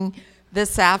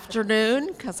this afternoon,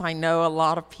 because I know a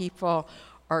lot of people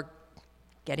are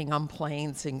getting on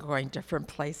planes and going different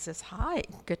places. Hi,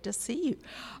 good to see you.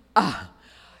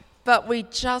 But we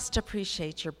just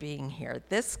appreciate your being here.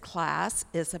 This class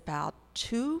is about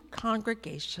two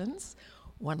congregations,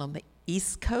 one on the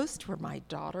East Coast where my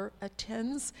daughter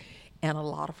attends, and a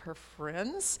lot of her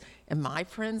friends, and my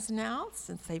friends now,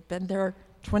 since they've been there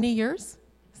 20 years.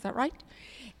 Is that right?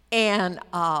 And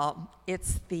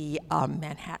it's the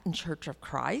Manhattan Church of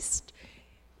Christ.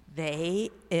 They,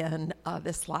 in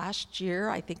this last year,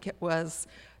 I think it was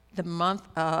the month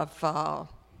of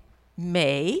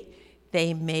May,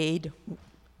 they made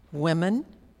women,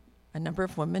 a number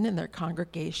of women in their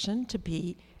congregation, to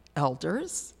be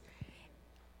elders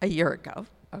a year ago,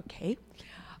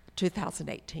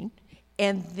 2018.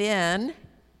 And then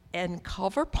in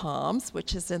Culver Palms,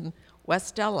 which is in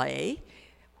West LA,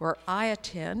 where I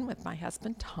attend with my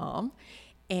husband, Tom,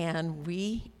 and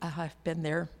we have been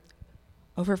there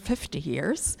over 50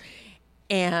 years,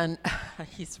 and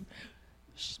he's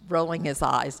rolling his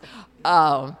eyes.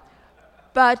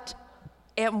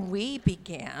 And we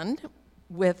began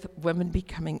with women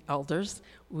becoming elders.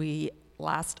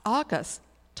 Last August,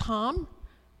 Tom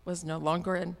was no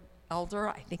longer an elder.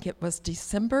 I think it was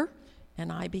December,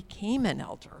 and I became an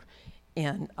elder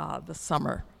in the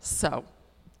summer. So,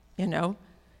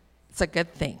 it's a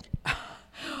good thing.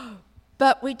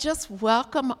 But we just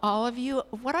welcome all of you.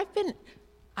 What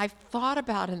I've thought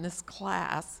about in this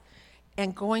class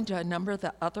and going to a number of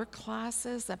the other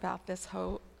classes about this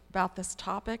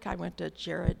topic. I went to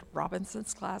Jared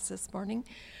Robinson's class this morning.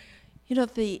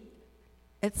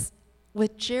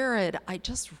 With Jared, I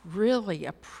just really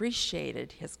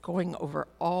appreciated his going over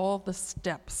all the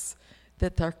steps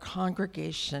that their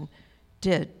congregation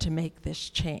did to make this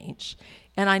change.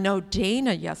 And I know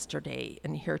Dana yesterday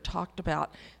in here talked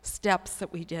about steps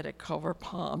that we did at Culver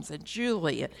Palms, and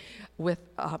Julie with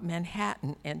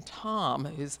Manhattan, and Tom,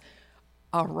 who's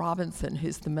Robinson,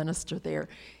 who's the minister there.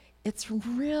 It's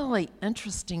really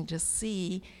interesting to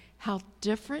see how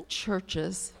different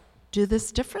churches do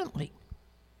this differently.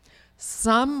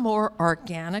 Some more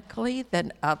organically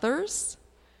than others,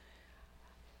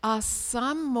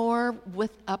 some more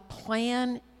with a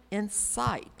plan in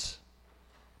sight.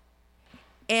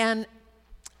 And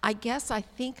I guess I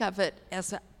think of it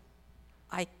as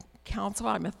I counsel,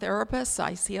 I'm a therapist, so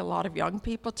I see a lot of young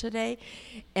people today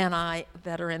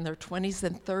that are in their 20s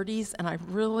and 30s, and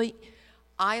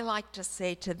I like to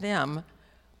say to them,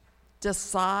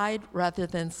 decide rather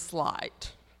than slide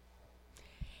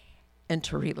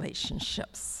into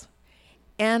relationships.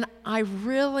 And I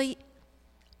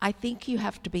think you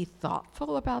have to be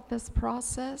thoughtful about this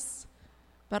process,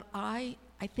 but I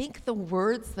think the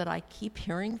words that I keep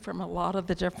hearing from a lot of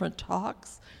the different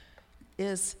talks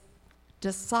is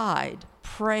decide,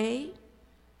 pray,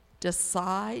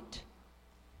 decide,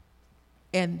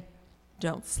 and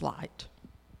don't slide.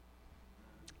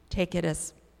 Take it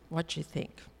as what you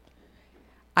think.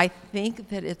 I think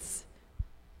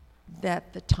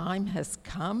that the time has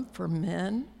come for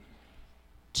men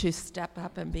to step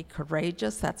up and be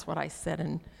courageous. That's what I said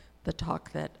in the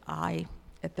talk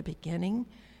at the beginning,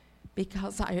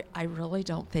 because I really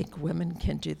don't think women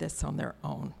can do this on their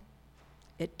own.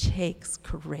 It takes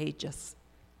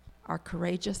our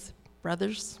courageous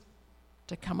brothers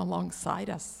to come alongside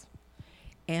us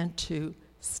and to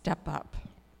step up.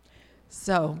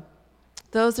 So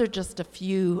those are just a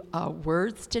few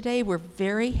words today. We're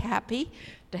very happy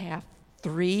to have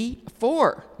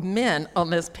 4 men on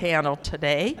this panel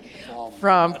today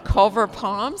from Culver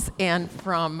Palms and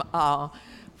from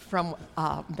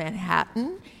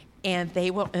Manhattan, and they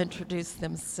will introduce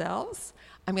themselves.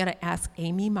 I'm going to ask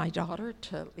Amy, my daughter,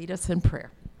 to lead us in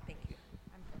prayer. Thank you.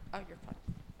 You're fine.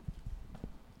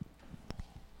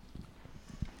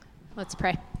 Let's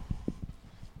pray.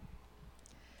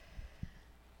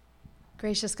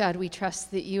 Gracious God, we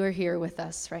trust that you are here with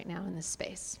us right now in this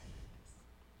space.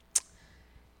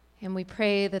 And we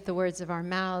pray that the words of our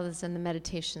mouths and the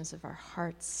meditations of our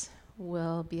hearts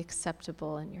will be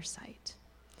acceptable in your sight.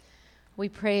 We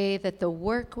pray that the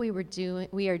work we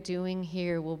are doing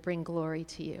here will bring glory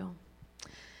to you.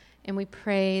 And we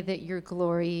pray that your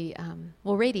glory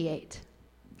will radiate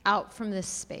out from this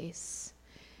space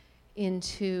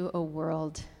into a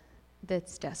world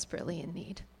that's desperately in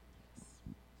need.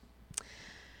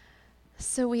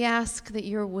 So we ask that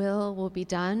your will be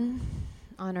done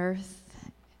on earth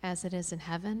as it is in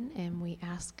heaven, and we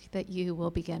ask that you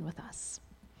will begin with us.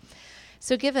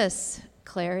 So give us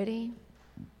clarity,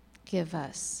 give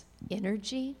us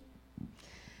energy,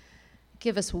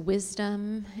 give us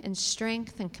wisdom and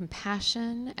strength and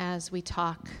compassion as we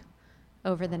talk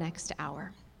over the next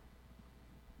hour.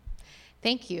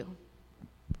 Thank you.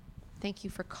 Thank you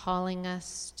for calling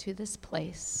us to this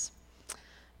place,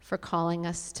 for calling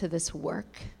us to this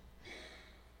work.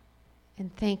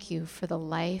 And thank you for the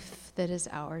life that is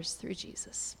ours through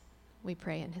Jesus. We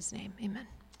pray in his name. Amen.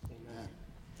 Amen.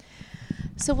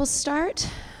 So we'll start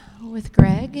with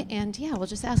Greg, and we'll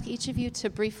just ask each of you to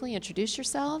briefly introduce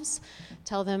yourselves,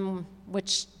 tell them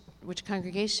which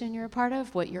congregation you're a part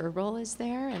of, what your role is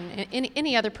there, and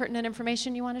any other pertinent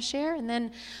information you want to share. And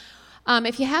then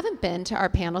if you haven't been to our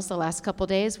panels the last couple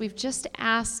days, we've just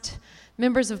asked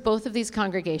members of both of these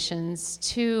congregations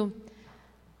to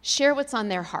share what's on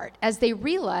their heart as they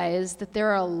realize that there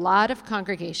are a lot of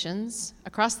congregations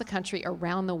across the country,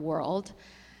 around the world,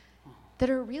 that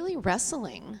are really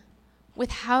wrestling with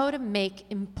how to make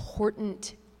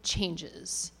important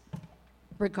changes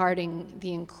regarding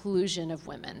the inclusion of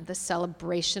women, the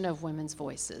celebration of women's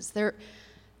voices. They're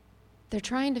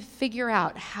trying to figure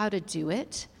out how to do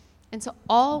it. And so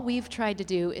all we've tried to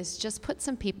do is just put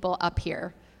some people up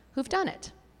here who've done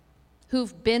it,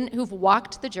 who've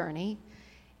walked the journey,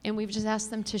 and we've just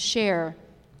asked them to share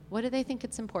what do they think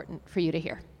it's important for you to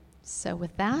hear. So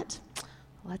with that,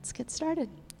 let's get started.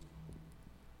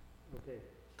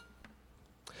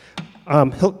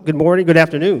 Good morning, good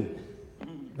afternoon,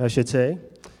 I should say.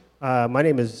 My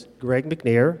name is Greg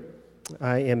McNair.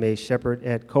 I am a shepherd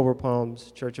at Cobra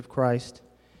Palms Church of Christ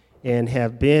and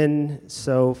have been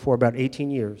so for about 18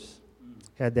 years.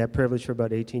 Had that privilege for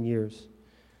about 18 years.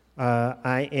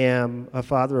 I am a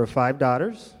father of 5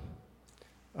 daughters.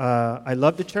 I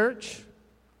love the church,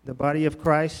 the body of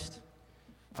Christ.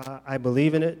 I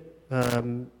believe in it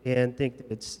and think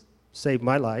that it's saved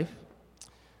my life.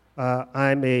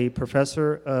 I'm a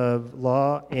professor of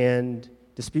law and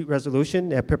dispute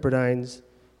resolution at Pepperdine's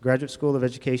Graduate School of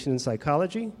Education and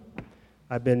Psychology.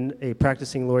 I've been a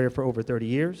practicing lawyer for over 30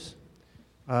 years,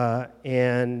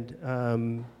 and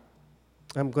I'm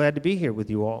glad to be here with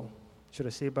you all. Should I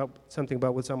say something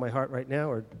about what's on my heart right now?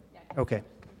 Or okay.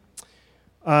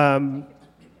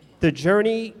 The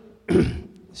journey,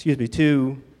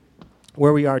 to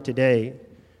where we are today,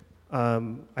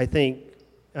 I think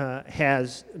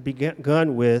has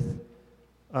begun with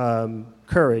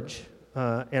courage,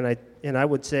 and I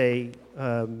would say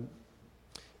not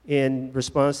in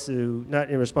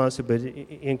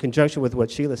conjunction with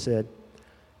what Sheila said,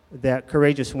 that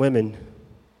courageous women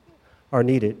are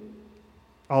needed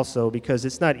also, because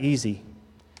it's not easy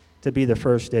to be the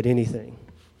first at anything.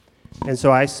 And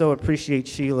so I so appreciate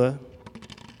Sheila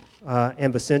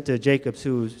and Vicenta Jacobs,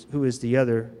 who is the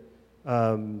other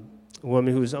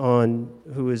woman who is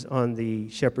on the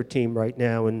shepherd team right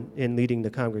now and leading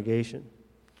the congregation.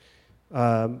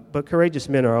 But courageous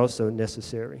men are also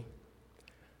necessary.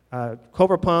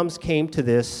 Cobra Palms came to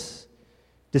this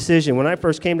decision. When I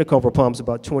first came to Cobra Palms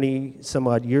about 20 some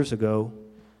odd years ago,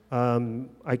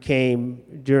 I came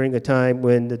during a time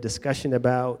when the discussion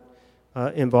about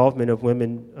involvement of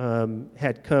women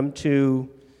had come to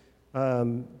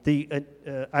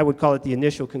I would call it the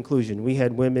initial conclusion. We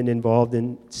had women involved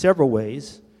in several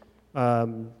ways,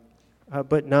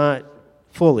 but not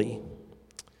fully.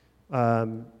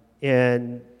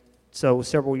 And so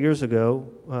several years ago,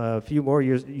 a few more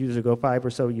years ago, 5 or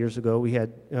so years ago, we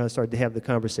had started to have the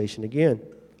conversation again.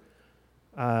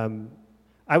 I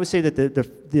would say that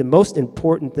the most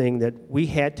important thing that we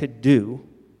had to do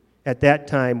at that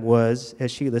time was,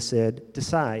 as Sheila said,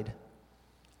 decide.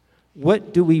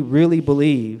 What do we really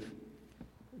believe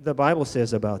the Bible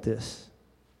says about this?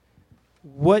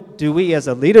 What do we as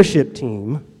a leadership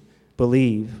team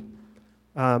believe?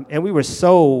 And we were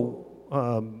so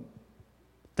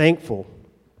thankful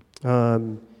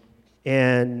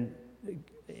and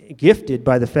gifted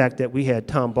by the fact that we had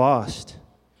Tom Bost,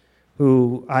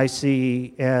 who I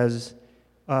see as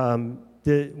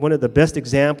one of the best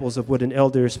examples of what an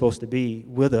elder is supposed to be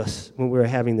with us when we were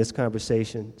having this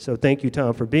conversation. So thank you,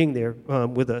 Tom, for being there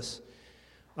with us.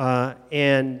 But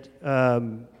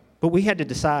we had to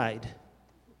decide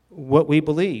what we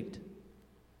believed.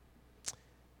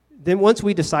 Then once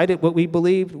we decided what we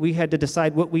believed, we had to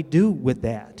decide what we do with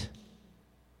that.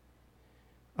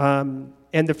 And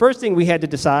the first thing we had to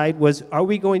decide was, are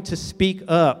we going to speak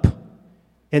up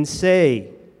and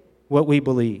say what we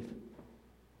believe?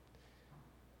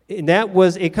 And that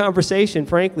was a conversation,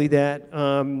 frankly, that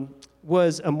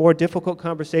was a more difficult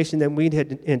conversation than we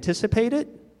had anticipated,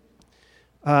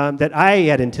 that I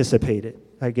had anticipated,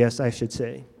 I guess I should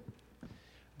say.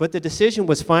 But the decision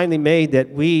was finally made that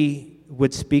we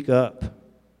would speak up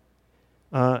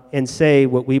and say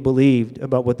what we believed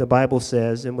about what the Bible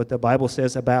says and what the Bible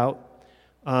says about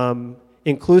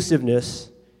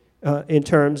inclusiveness in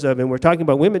terms of, and we're talking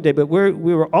about Women's Day, but we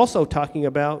were also talking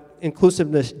about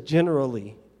inclusiveness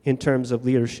generally in terms of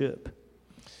leadership.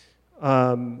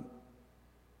 And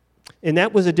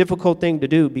that was a difficult thing to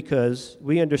do because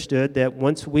we understood that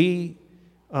once we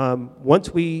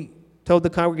told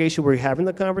the congregation we were having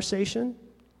the conversation,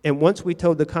 and once we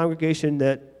told the congregation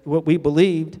that what we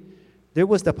believed, there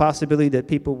was the possibility that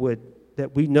people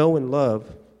that we know and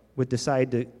love would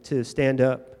decide to stand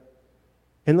up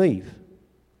and leave.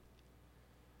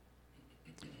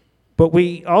 But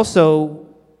we also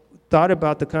thought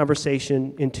about the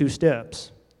conversation in two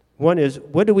steps. One is,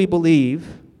 what do we believe?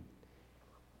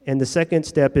 And the second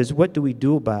step is, what do we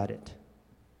do about it?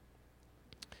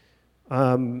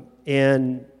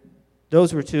 And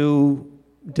those were two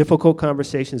difficult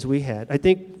conversations we had. I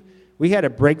think we had a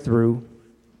breakthrough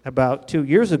about 2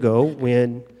 years ago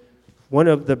when one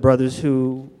of the brothers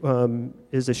who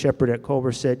is a shepherd at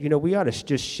Culver said, we ought to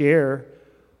just share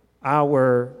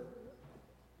our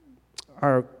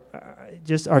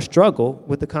struggle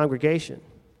with the congregation.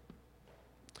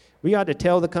 We ought to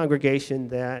tell the congregation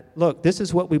that, look, this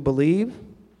is what we believe.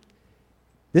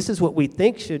 This is what we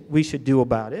think we should do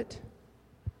about it.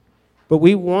 But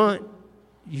we want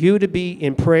you to be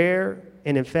in prayer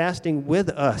and in fasting with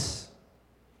us.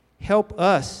 Help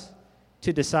us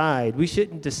to decide. We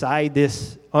shouldn't decide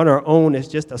this on our own as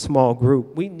just a small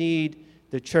group. We need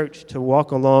the church to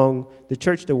walk along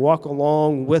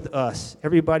with us,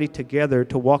 everybody together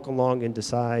to walk along and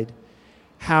decide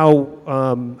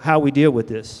how we deal with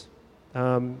this.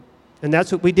 And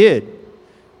that's what we did.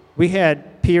 We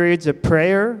had periods of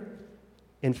prayer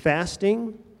and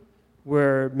fasting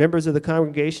where members of the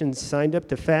congregation signed up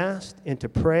to fast and to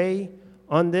pray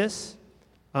on this.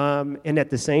 And at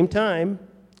the same time,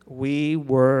 we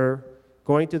were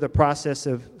going through the process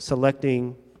of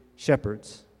selecting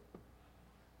shepherds.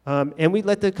 And we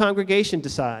let the congregation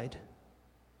decide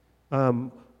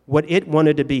what it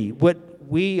wanted to be, what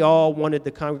we all wanted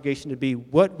the congregation to be,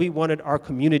 what we wanted our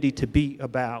community to be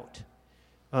about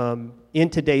in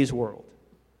today's world.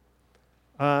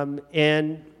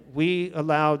 And we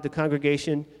allowed the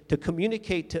congregation to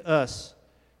communicate to us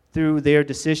through their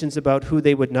decisions about who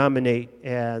they would nominate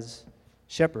as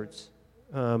shepherds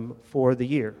for the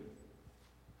year.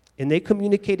 And they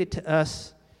communicated to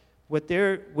us what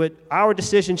our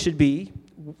decision should be,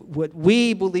 what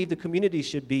we believe the community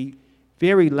should be,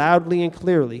 very loudly and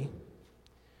clearly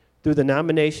through the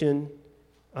nomination,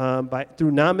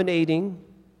 through nominating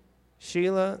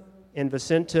Sheila and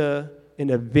Vicenta in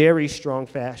a very strong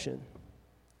fashion.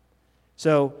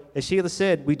 So, as Sheila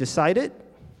said, we decided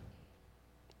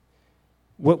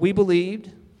what we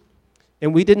believed,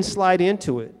 and we didn't slide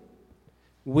into it.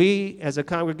 We, as a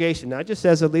congregation, not just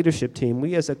as a leadership team,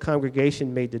 we as a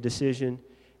congregation made the decision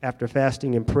after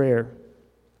fasting and prayer.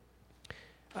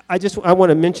 I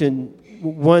want to mention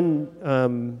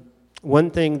one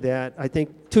thing that I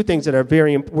think, two things that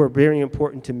were very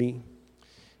important to me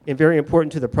and very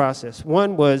important to the process.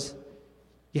 One was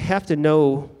you have to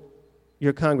know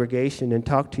your congregation and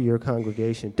talk to your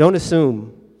congregation. Don't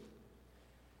assume.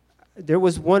 There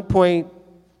was one point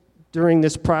during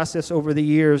this process over the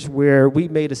years where we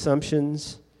made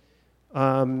assumptions,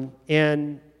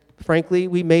 and frankly,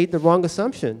 we made the wrong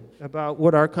assumption about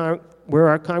where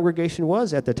our congregation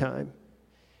was at the time.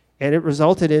 And it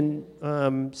resulted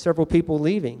in several people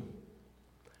leaving.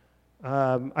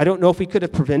 I don't know if we could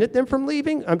have prevented them from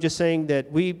leaving. I'm just saying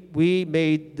that we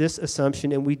made this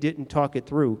assumption and we didn't talk it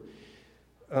through.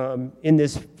 In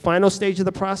this final stage of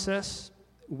the process,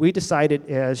 we decided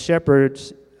as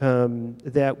shepherds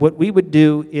that what we would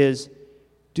do is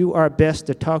do our best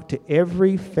to talk to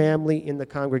every family in the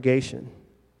congregation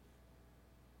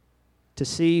to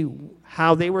see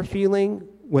how they were feeling,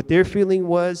 what their feeling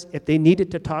was, if they needed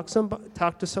to talk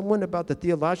to someone about the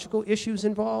theological issues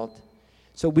involved.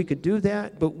 So we could do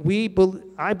that, but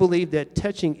I believe that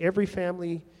touching every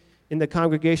family in the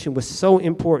congregation was so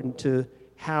important to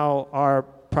how our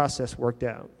process worked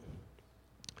out.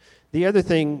 The other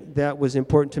thing that was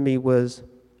important to me was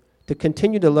to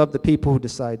continue to love the people who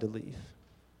decide to leave.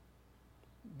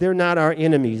 They're not our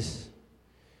enemies.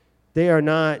 They are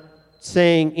not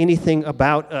saying anything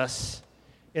about us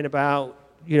and about,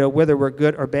 whether we're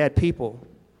good or bad people.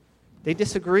 They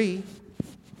disagree,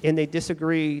 and they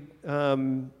disagreed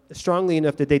strongly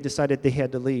enough that they decided they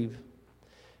had to leave.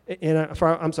 And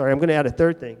I'm sorry, I'm going to add a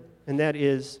third thing, and that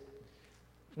is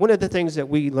one of the things that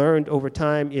we learned over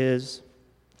time is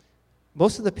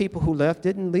most of the people who left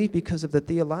didn't leave because of the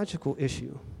theological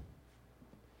issue.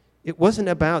 It wasn't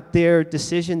about their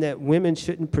decision that women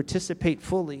shouldn't participate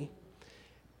fully.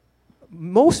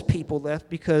 Most people left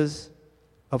because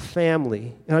of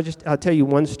family. And I'll tell you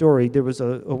one story. There was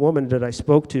a woman that I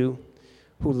spoke to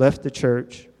who left the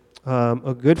church,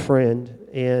 a good friend,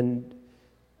 and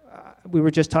we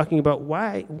were just talking about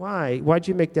why'd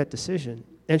you make that decision?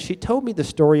 And she told me the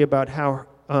story about how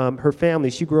her family,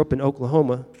 she grew up in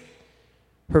Oklahoma,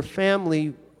 her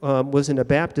family was in a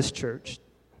Baptist church,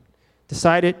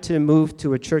 decided to move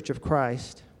to a Church of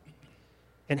Christ,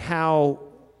 and how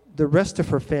the rest of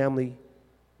her family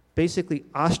basically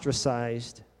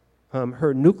ostracized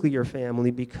her nuclear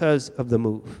family because of the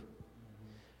move.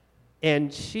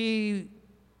 And she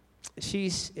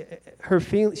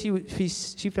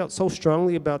felt so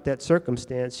strongly about that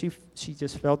circumstance. She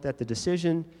just felt that the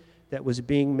decision that was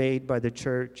being made by the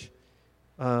church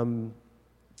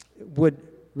would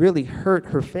really hurt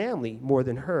her family more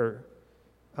than her.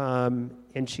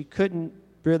 And she couldn't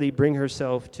really bring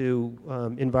herself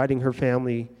to inviting her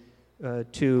family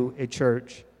to a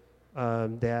church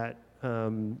that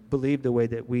believed the way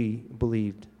that we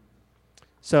believed.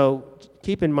 So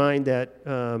keep in mind that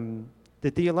the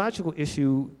theological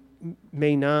issue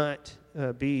may not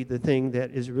be the thing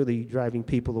that is really driving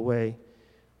people away,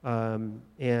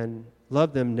 and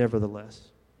love them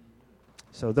nevertheless.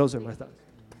 So those are my thoughts.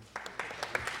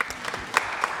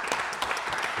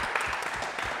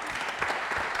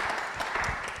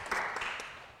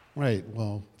 Right.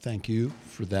 Well, thank you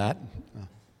for that.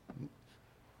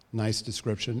 Nice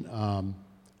description.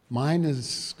 Mine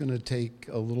is going to take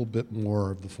a little bit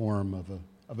more of the form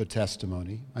of a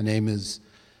testimony. My name is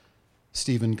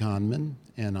Stephen Conman,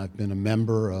 and I've been a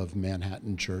member of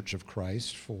Manhattan Church of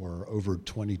Christ for over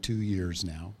 22 years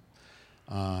now.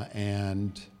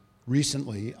 And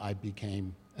recently, I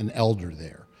became an elder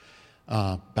there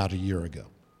about a year ago.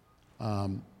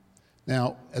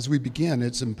 Now, as we begin,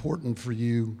 it's important for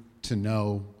you to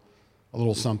know a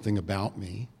little something about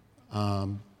me.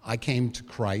 I came to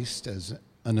Christ as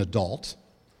an adult,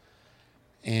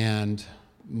 and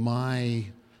my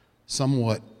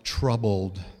somewhat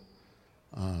troubled,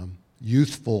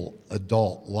 youthful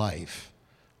adult life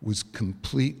was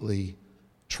completely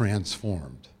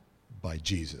transformed by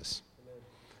Jesus.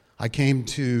 I came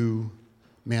to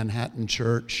Manhattan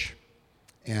Church,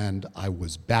 and I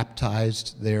was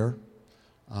baptized there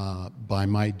by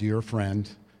my dear friend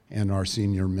and our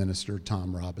senior minister,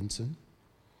 Tom Robinson.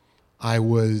 I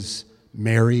was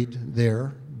married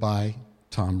there by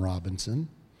Tom Robinson.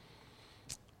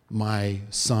 My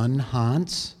son,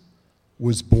 Hans,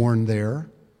 was born there,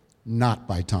 not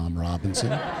by Tom Robinson.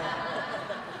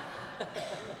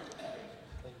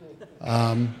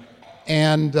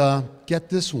 Get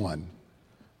this one.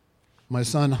 My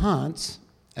son, Hans,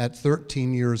 at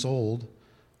 13 years old,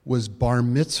 was bar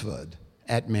mitzvahed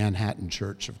at Manhattan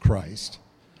Church of Christ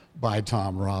by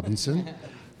Tom Robinson.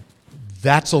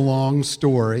 That's a long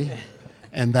story,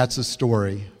 and that's a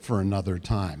story for another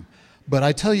time. But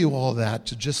I tell you all that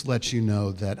to just let you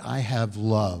know that I have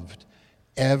loved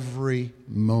every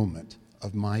moment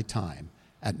of my time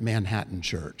at Manhattan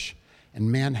Church,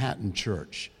 and Manhattan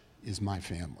Church is my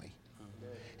family.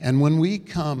 And when we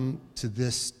come to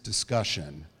this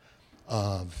discussion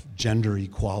of gender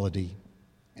equality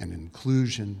and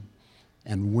inclusion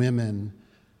and women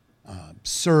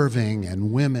serving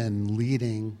and women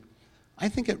leading, I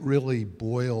think it really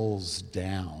boils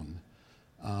down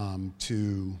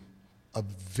to a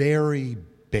very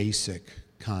basic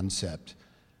concept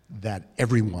that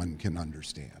everyone can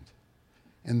understand.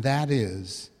 And that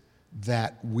is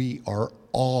that we are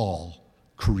all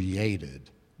created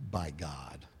by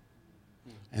God.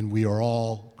 And we are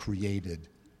all created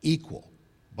equal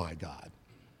by God.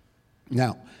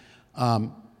 Now,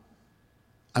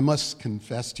 I must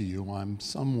confess to you, I'm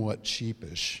somewhat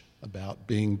sheepish about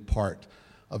being part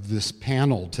of this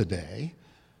panel today,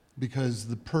 because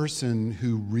the person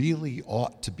who really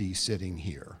ought to be sitting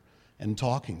here and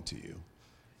talking to you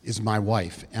is my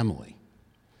wife, Emily.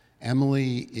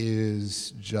 Emily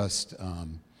is just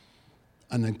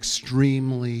an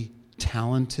extremely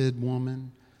talented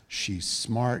woman. She's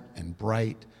smart and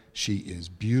bright. She is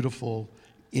beautiful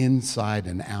inside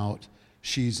and out.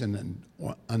 She's an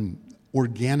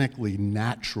organically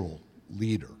natural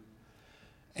leader.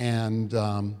 And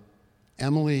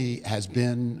Emily has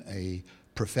been a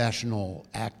professional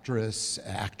actress,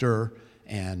 actor,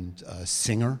 and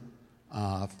singer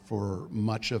for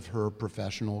much of her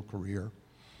professional career.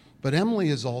 But Emily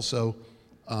is also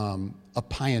a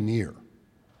pioneer.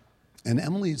 And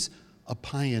Emily's a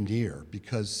pioneer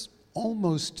because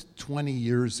almost 20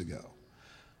 years ago,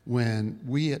 when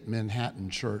we at Manhattan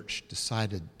Church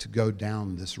decided to go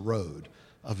down this road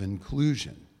of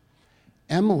inclusion,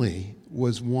 Emily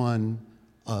was among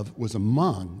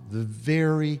the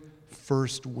very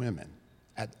first women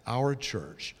at our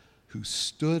church who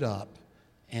stood up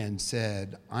and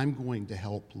said, I'm going to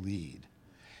help lead.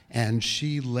 And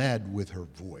she led with her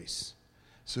voice.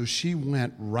 So she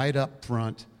went right up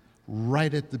front,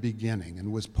 right at the beginning,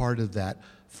 and was part of that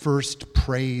first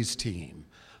praise team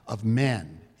of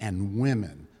men and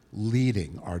women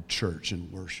leading our church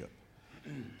in worship.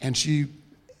 And she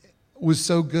was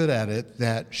so good at it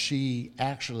that she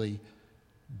actually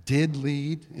did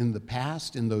lead in the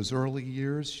past, in those early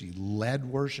years. She led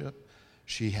worship.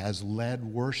 She has led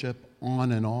worship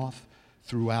on and off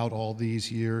throughout all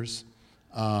these years.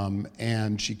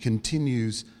 And she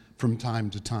continues from time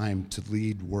to time to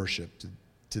lead worship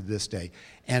to this day.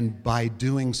 And by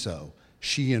doing so,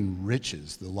 she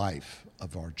enriches the life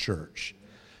of our church.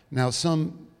 Now,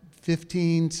 some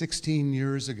 15, 16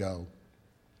 years ago,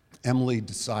 Emily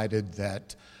decided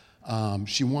that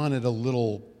she wanted a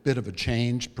little bit of a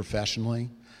change professionally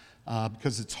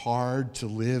because it's hard to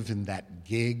live in that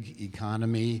gig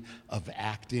economy of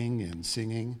acting and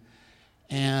singing.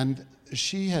 And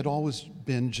she had always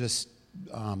been just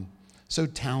so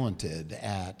talented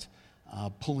at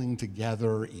pulling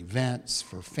together events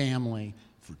for family,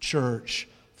 for church,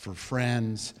 for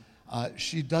friends.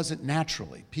 She does it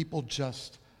naturally. People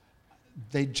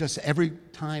every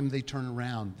time they turn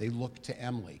around, they look to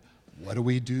Emily. What do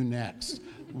we do next?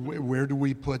 Where do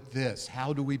we put this?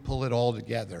 How do we pull it all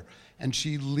together? And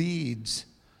she leads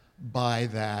by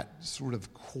that sort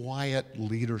of quiet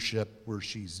leadership where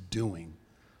she's doing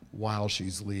while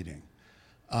she's leading.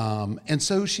 And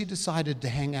so she decided to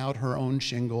hang out her own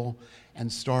shingle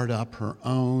and start up her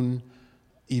own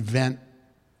event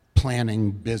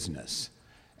planning business.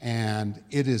 And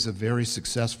it is a very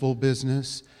successful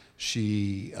business.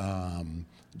 She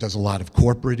does a lot of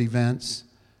corporate events.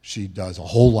 She does a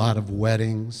whole lot of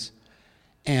weddings.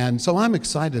 And so I'm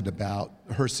excited about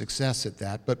her success at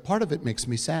that, but part of it makes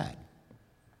me sad.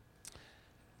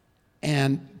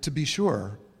 And to be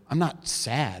sure, I'm not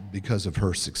sad because of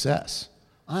her success.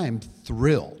 I am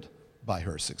thrilled by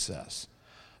her success.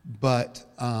 But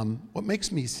what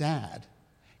makes me sad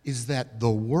is that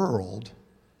the world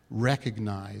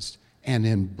recognized and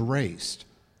embraced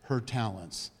her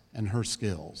talents and her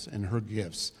skills and her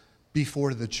gifts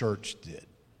before the church did.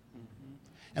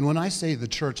 And when I say the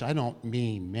church, I don't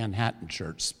mean Manhattan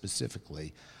Church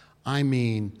specifically. I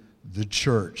mean the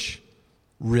church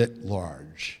writ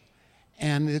large.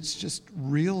 And it's just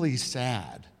really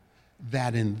sad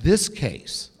that in this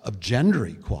case of gender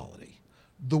equality,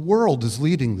 the world is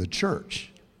leading the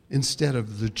church instead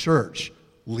of the church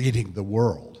leading the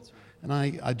world. And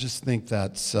I just think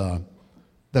that's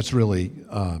really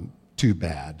too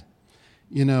bad.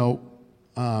 You know,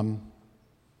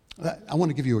 I want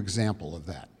to give you an example of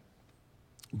that.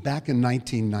 Back in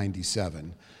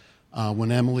 1997,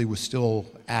 when Emily was still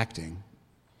acting,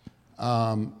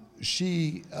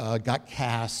 she got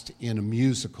cast in a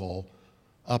musical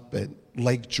up at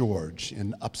Lake George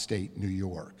in upstate New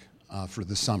York for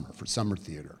summer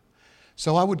theater.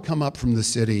 So I would come up from the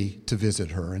city to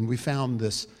visit her, and we found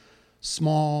this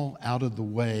small,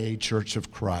 out-of-the-way Church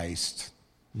of Christ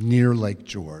near Lake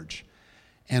George.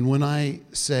 And when I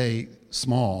say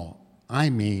small, I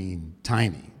mean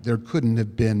tiny. There couldn't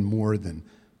have been more than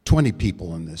 20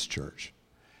 people in this church.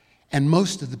 And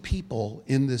most of the people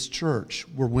in this church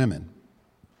were women.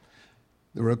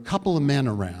 There were a couple of men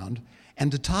around,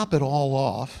 and to top it all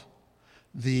off,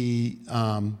 the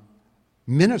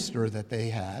minister that they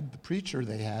had, the preacher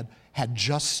they had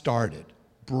just started,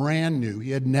 brand new.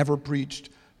 He had never preached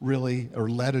really or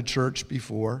led a church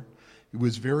before. He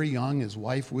was very young. His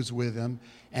wife was with him,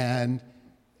 and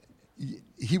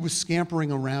he was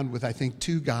scampering around with, I think,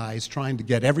 two guys trying to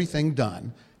get everything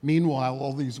done. Meanwhile,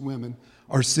 all these women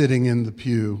are sitting in the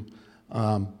pew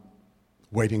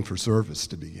waiting for service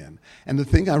to begin. And the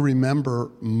thing I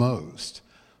remember most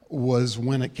was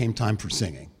when it came time for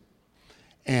singing.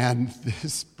 And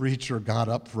this preacher got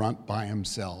up front by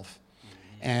himself,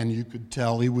 and you could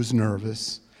tell he was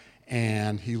nervous,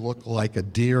 and he looked like a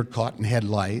deer caught in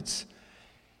headlights.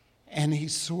 And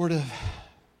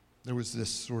there was this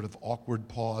sort of awkward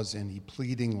pause, and he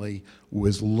pleadingly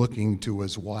was looking to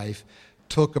his wife,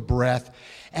 took a breath,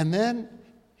 and then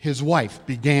his wife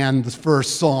began the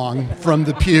first song from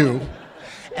the pew.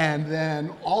 And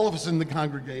then all of us in the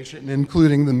congregation,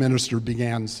 including the minister,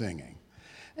 began singing.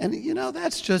 And you know,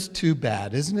 that's just too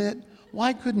bad, isn't it?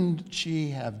 Why couldn't she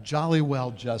have jolly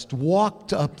well just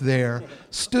walked up there,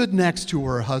 stood next to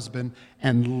her husband,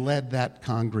 and led that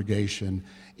congregation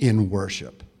in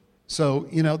worship? So,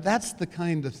 you know, that's the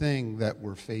kind of thing that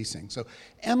we're facing. So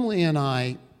Emily and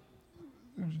I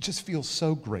just feel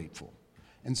so grateful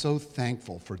and so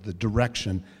thankful for the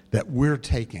direction that we're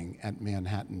taking at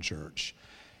Manhattan Church.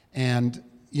 And,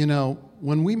 you know,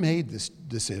 when we made this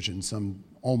decision some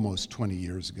almost 20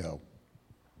 years ago,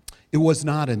 it was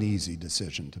not an easy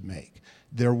decision to make.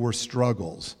 There were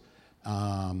struggles.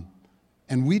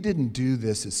 And we didn't do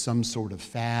this as some sort of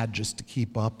fad just to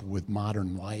keep up with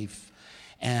modern life.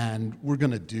 And we're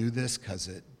going to do this because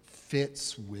it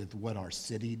fits with what our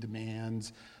city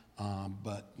demands.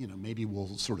 But, you know, maybe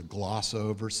we'll sort of gloss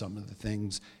over some of the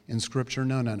things in Scripture.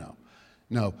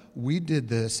 No, we did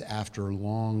this after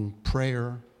long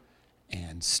prayer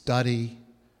and study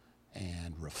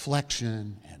and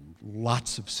reflection and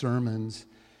lots of sermons.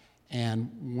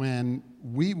 And when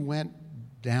we went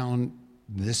down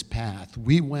this path,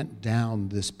 with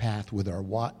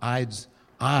our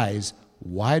eyes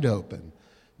wide open,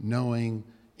 knowing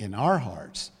in our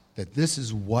hearts that this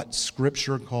is what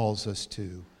Scripture calls us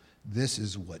to, this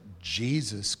is what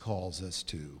Jesus calls us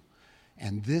to,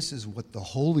 and this is what the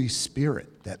Holy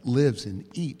Spirit that lives in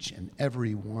each and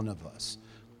every one of us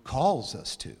calls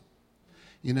us to.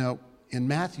 You know, in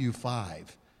Matthew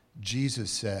 5, Jesus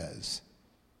says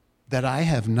that I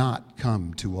have not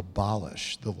come to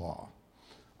abolish the law.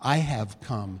 I have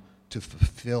come to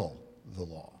fulfill the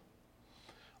law.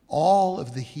 All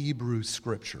of the Hebrew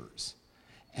Scriptures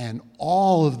and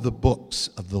all of the books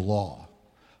of the law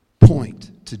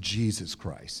point to Jesus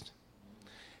Christ.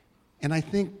 And I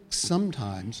think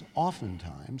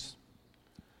oftentimes,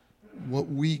 what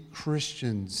we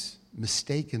Christians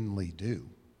mistakenly do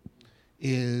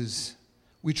is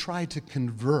we try to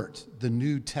convert the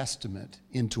New Testament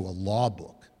into a law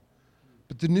book.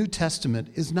 But the New Testament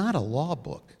is not a law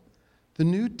book. The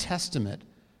New Testament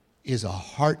is a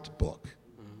heart book.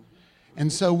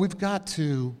 And so we've got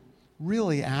to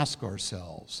really ask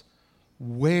ourselves,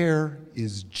 where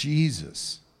is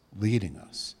Jesus leading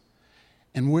us?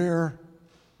 And where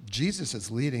Jesus is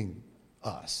leading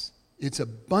us, it's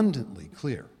abundantly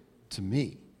clear to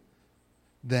me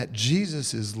that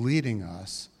Jesus is leading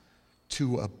us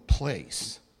to a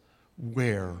place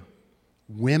where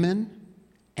women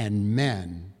and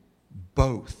men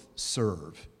both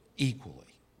serve equally.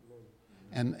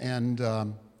 And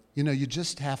you know, you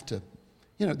just have to,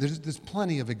 you know, there's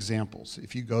plenty of examples,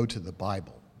 if you go to the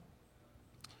Bible,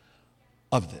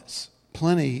 of this.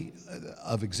 Plenty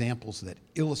of examples that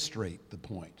illustrate the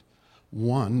point.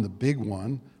 One, the big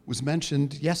one, was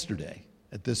mentioned yesterday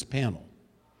at this panel,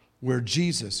 where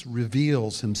Jesus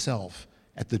reveals himself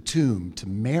at the tomb to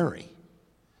Mary.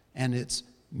 And it's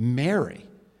Mary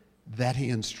that he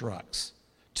instructs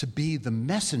to be the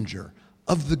messenger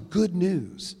of the good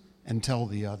news and tell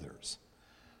the others.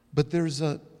 But there's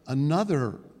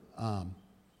another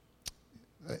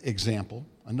example,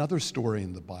 another story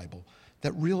in the Bible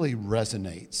that really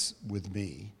resonates with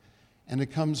me. And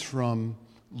it comes from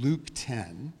Luke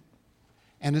 10.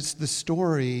 And it's the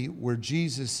story where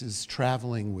Jesus is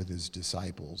traveling with his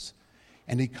disciples.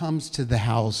 And he comes to the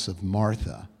house of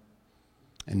Martha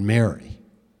and Mary.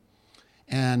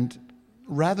 And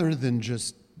rather than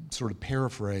just sort of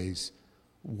paraphrase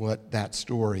what that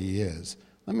story is,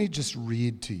 let me just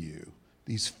read to you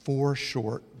these 4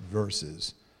 short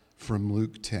verses from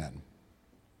Luke 10.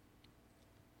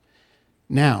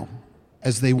 Now,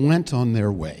 as they went on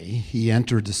their way, he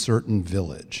entered a certain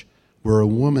village where a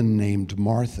woman named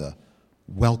Martha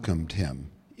welcomed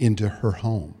him into her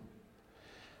home.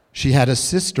 She had a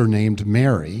sister named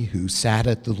Mary who sat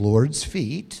at the Lord's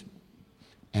feet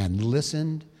and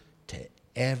listened to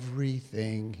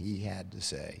everything he had to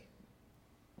say.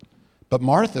 But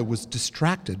Martha was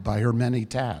distracted by her many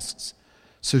tasks,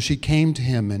 so she came to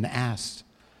him and asked,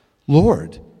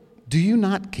 "Lord, do you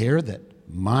not care that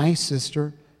my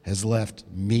sister has left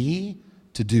me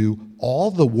to do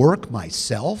all the work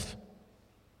myself?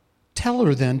 Tell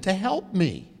her then to help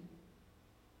me."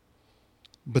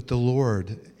 But the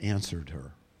Lord answered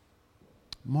her,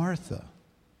 "Martha,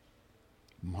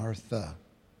 Martha,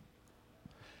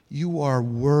 you are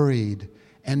worried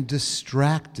and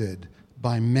distracted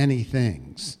by many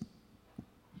things.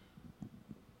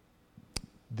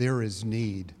 There is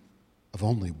need of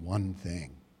only one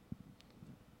thing,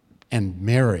 and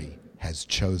Mary has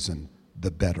chosen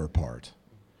the better part,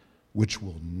 which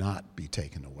will not be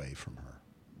taken away from her."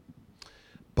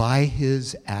 By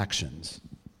his actions,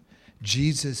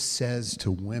 Jesus says to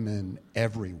women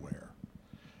everywhere,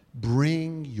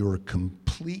 bring your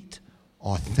complete,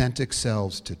 authentic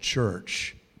selves to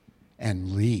church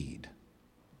and lead.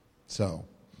 So,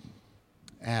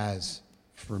 as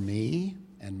for me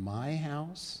and my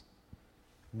house,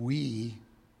 we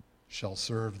shall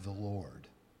serve the Lord.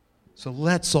 So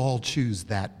let's all choose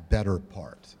that better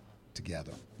part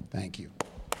together. Thank you.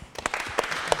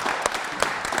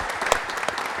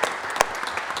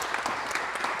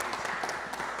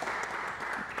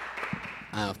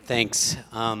 Thanks.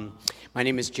 My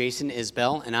name is Jason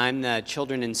Isbell, and I'm the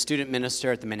Children and Student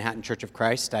Minister at the Manhattan Church of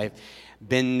Christ. I've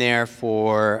been there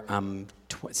for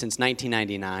since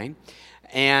 1999,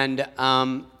 and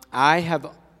I have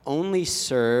only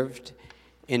served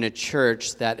in a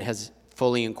church that has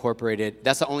fully incorporated.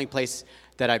 That's the only place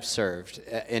that I've served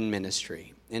in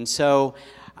ministry, and so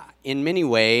in many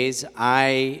ways,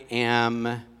 I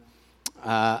am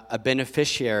a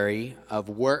beneficiary of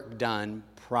work done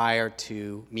prior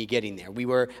to me getting there.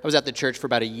 I was at the church for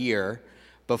about a year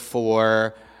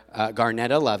before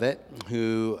Garnetta Lovett,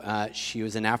 who she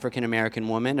was an African-American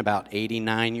woman, about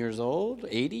 88 years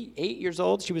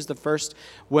old. She was the first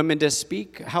woman to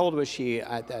speak. How old was she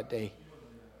at that day?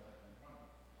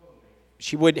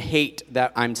 She would hate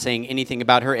that I'm saying anything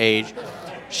about her age.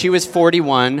 She was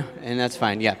 41, and that's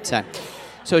fine. Yeah,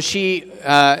 so she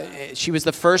was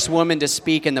the first woman to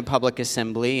speak in the public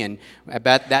assembly, and at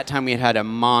that time we had a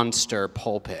monster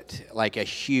pulpit, like a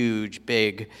huge,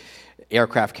 big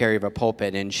aircraft carrier of a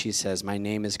pulpit, and she says, "My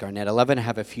name is Garnetta Lovett. I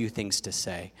have a few things to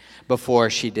say," before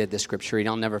she did the scripture reading.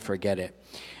 I'll never forget it.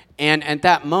 And at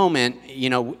that moment,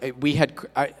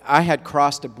 I had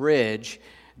crossed a bridge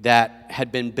that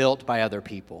had been built by other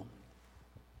people.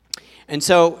 And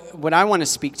so what I want to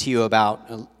speak to you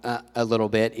about a little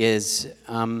bit is,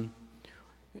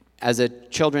 as a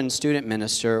children's student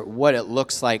minister, what it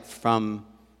looks like from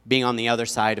being on the other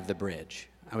side of the bridge.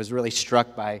 I was really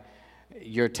struck by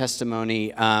your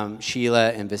testimony,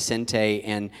 Sheila and Vicente,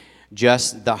 and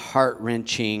just the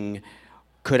heart-wrenching,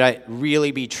 could it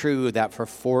really be true that for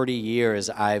 40 years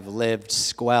I've lived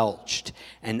squelched,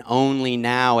 and only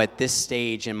now at this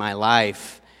stage in my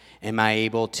life am I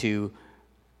able to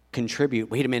contribute?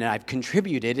 Wait a minute, I've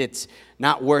contributed. It's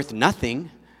not worth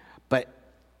nothing, but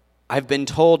I've been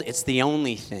told it's the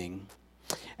only thing.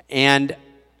 And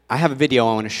I have a video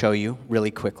I want to show you really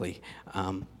quickly.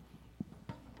 And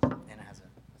it has a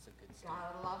good story.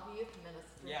 Gotta love youth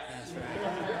ministry. Yeah, that's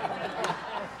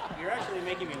right. You're actually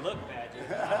making me look bad.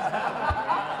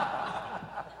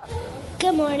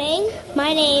 Good morning.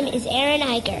 My name is Aaron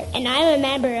Eicher, and I'm a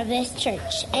member of this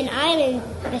church, and I'm in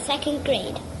the second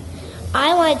grade.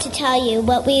 I want to tell you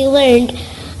what we learned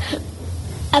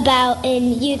about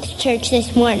in youth church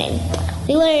this morning.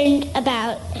 We learned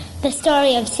about the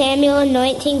story of Samuel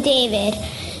anointing David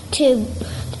to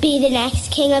be the next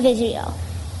king of Israel.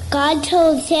 God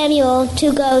told Samuel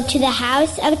to go to the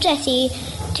house of Jesse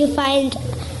to find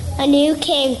a new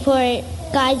king for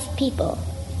God's people.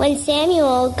 When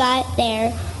Samuel got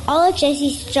there, all of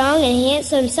Jesse's strong and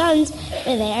handsome sons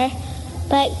were there,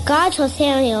 but God told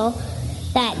Samuel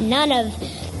that none of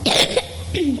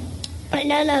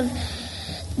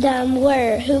them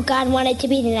were who God wanted to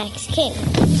be the next king.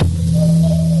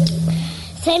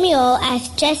 Samuel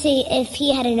asked Jesse if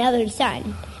he had another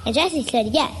son, and Jesse said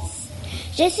yes.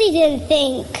 Jesse didn't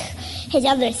think his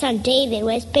other son David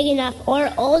was big enough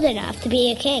or old enough to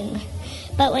be a king.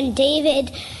 But when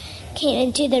David came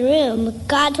into the room,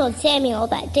 God told Samuel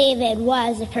that David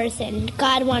was the person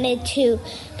God wanted to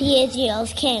be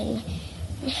Israel's king.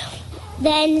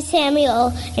 Then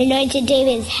Samuel anointed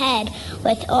David's head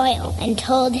with oil and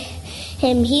told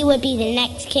him he would be the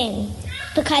next king.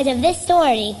 Because of this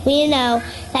story, we know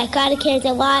that God cares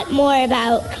a lot more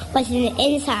about what's in the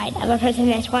inside of a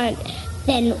person's heart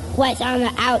than what's on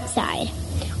the outside.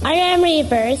 Our memory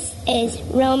verse is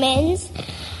Romans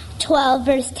 12,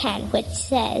 verse 10, which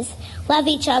says, "Love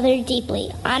each other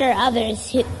deeply, honor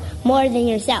others more than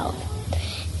yourself."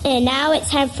 And now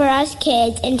it's time for us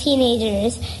kids and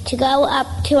teenagers to go up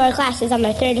to our classes on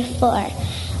the third floor.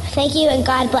 Thank you and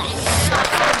God bless.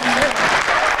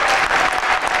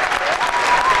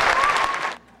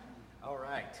 All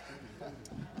right.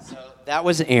 So that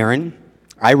was Erin.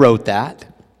 I wrote that,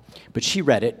 but she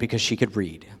read it because she could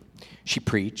read. She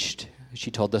preached.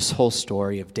 She told this whole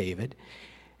story of David.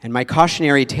 And my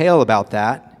cautionary tale about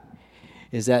that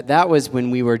is that was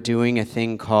when we were doing a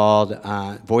thing called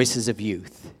Voices of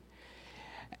Youth.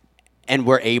 And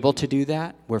we're able to do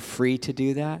that. We're free to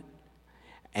do that.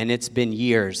 And it's been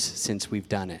years since we've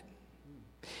done it.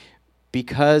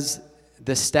 Because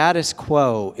the status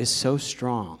quo is so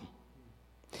strong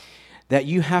that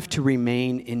you have to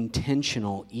remain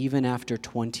intentional even after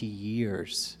 20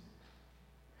 years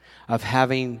of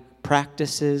having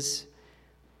practices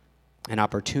and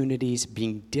opportunities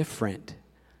being different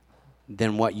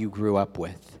than what you grew up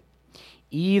with.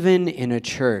 Even in a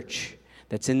church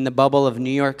that's in the bubble of New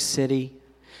York City,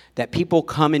 that people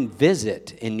come and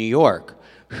visit in New York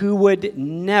who would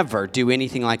never do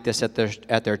anything like this at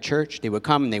their church. They would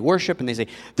come and they worship and they say,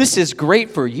 "This is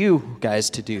great for you guys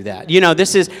to do that.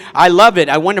 I love it.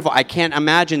 I wonderful. I can't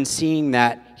imagine seeing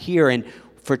that here." And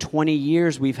For 20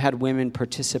 years, we've had women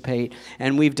participate,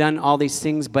 and we've done all these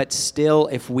things, but still,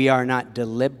 if we are not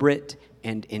deliberate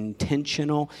and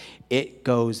intentional, it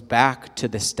goes back to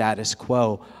the status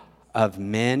quo of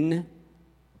men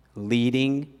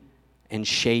leading and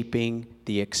shaping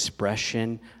the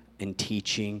expression and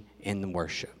teaching in the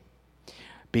worship.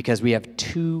 Because we have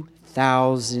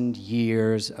 2,000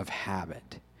 years of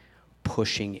habit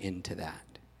pushing into that.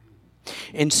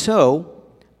 And so,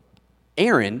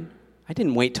 Aaron, I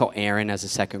didn't wait till Aaron as a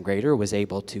second grader was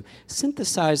able to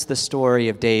synthesize the story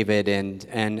of David and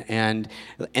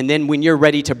then when you're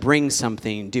ready to bring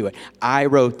something, do it. I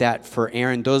wrote that for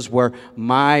Aaron. Those were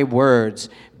my words,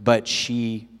 but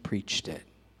she preached it.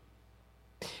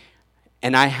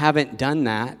 And I haven't done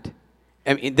that.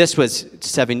 I mean, this was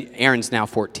 7, Aaron's now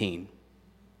 14.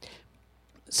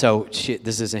 So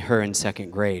this is her in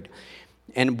second grade.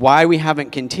 And why we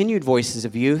haven't continued Voices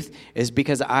of Youth is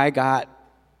because I got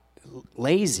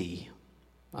lazy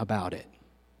about it.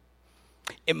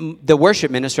 The worship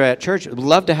minister at church would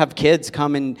love to have kids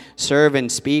come and serve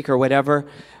and speak or whatever.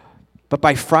 But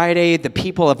by Friday, the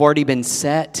people have already been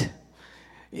set.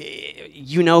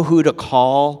 You know who to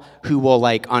call, who will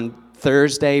like on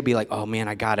Thursday be like, oh man,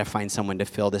 I gotta find someone to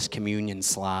fill this communion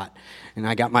slot. And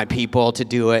I got my people to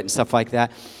do it and stuff like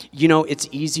that. You know, it's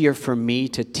easier for me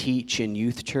to teach in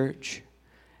youth church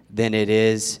than it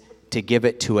is to give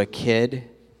it to a kid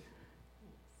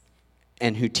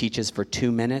and who teaches for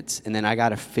 2 minutes, and then I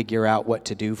gotta figure out what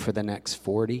to do for the next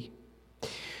 40.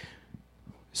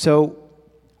 So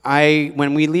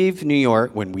when I leave New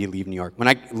York,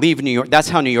 that's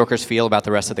how New Yorkers feel about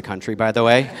the rest of the country, by the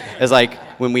way, is like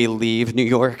when we leave New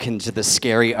York into the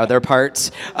scary other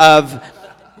parts of,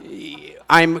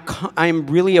 I'm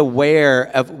really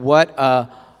aware of what a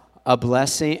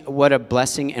blessing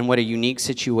and what a unique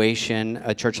situation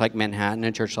a church like Manhattan,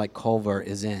 a church like Culver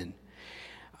is in.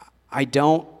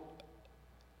 Because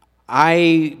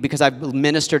I've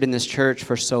ministered in this church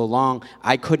for so long,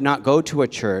 I could not go to a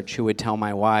church who would tell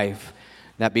my wife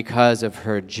that because of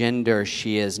her gender,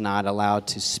 she is not allowed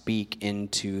to speak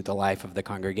into the life of the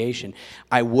congregation.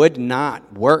 I would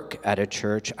not work at a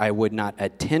church. I would not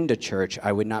attend a church.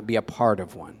 I would not be a part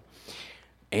of one.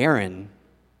 Erin,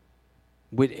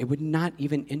 it would not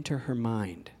even enter her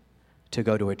mind to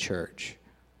go to a church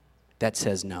that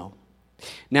says no.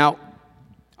 Now,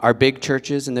 our big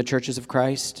churches and the churches of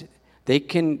Christ, they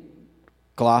can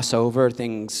gloss over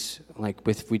things like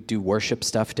if we do worship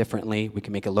stuff differently, we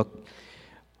can make it look.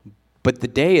 But the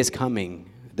day is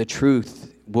coming, the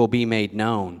truth will be made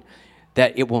known,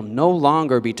 that it will no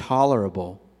longer be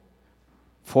tolerable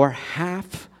for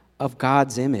half of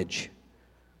God's image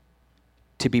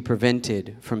to be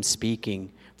prevented from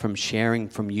speaking, from sharing,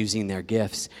 from using their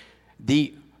gifts.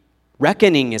 The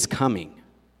reckoning is coming.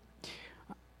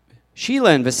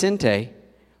 Sheila and Vicente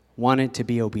wanted to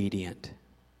be obedient.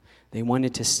 They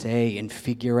wanted to stay and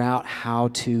figure out how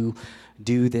to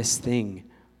do this thing.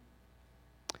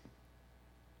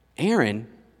 Erin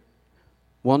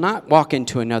will not walk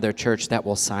into another church that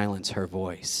will silence her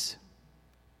voice.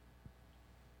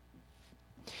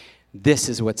 This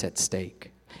is what's at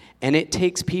stake. And it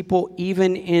takes people,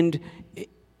 even in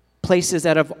places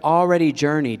that have already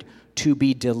journeyed, to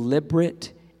be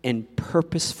deliberate and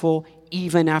purposeful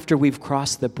even after we've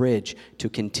crossed the bridge, to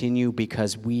continue,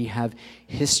 because we have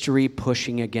history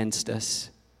pushing against us.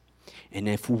 And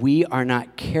if we are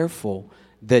not careful,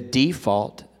 the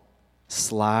default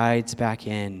slides back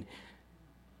in.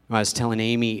 I was telling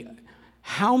Amy,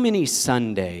 how many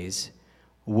Sundays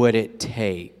would it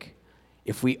take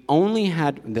if we only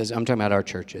had, I'm talking about our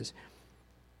churches,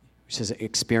 which is an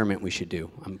experiment we should do.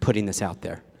 I'm putting this out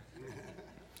there.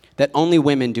 That only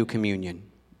women do communion,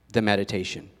 the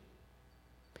meditation.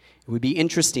 It would be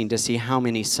interesting to see how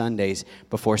many Sundays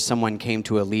before someone came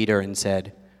to a leader and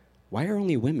said, why are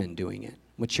only women doing it?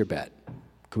 What's your bet?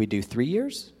 Could we do 3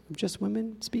 years of just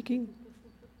women speaking?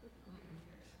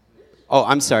 Oh,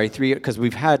 I'm sorry, 3 years, because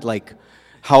we've had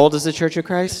how old is the Church of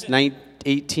Christ?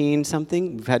 18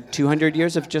 something? We've had 200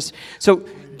 years of just, so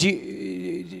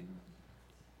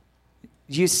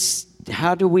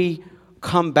how do we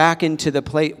come back into the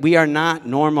place? We are not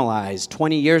normalized.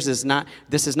 20 years this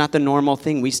is not the normal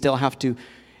thing. We still have to,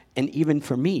 and even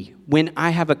for me, when I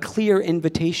have a clear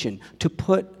invitation to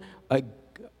put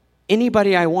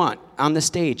anybody I want on the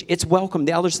stage, it's welcome.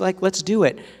 The elders are like, let's do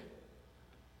it.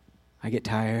 I get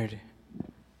tired,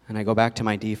 and I go back to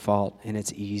my default, and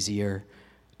it's easier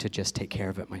to just take care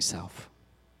of it myself.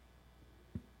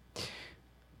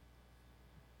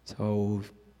 So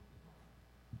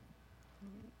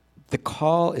the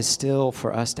call is still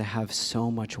for us to have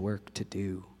so much work to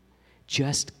do,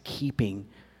 just keeping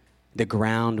the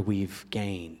ground we've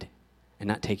gained and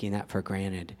not taking that for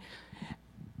granted.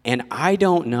 And I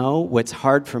don't know what's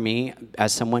hard for me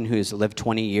as someone who's lived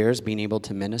 20 years being able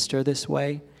to minister this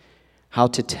way, how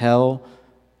to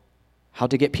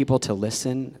get people to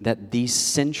listen, that the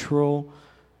central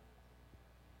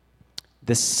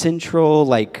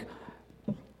like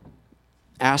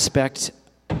aspect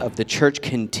of the church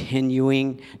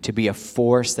continuing to be a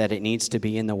force that it needs to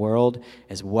be in the world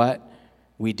is what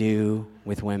we do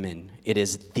with women. It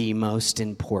is the most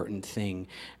important thing.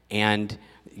 And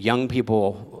young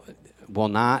people will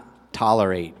not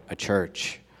tolerate a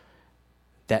church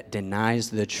that denies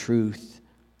the truth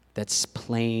that's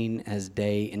plain as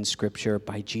day in Scripture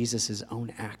by Jesus'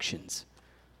 own actions.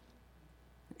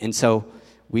 And so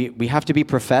we have to be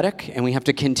prophetic, and we have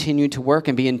to continue to work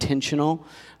and be intentional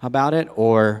about it,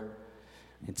 or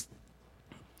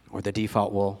the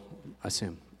default will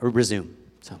resume.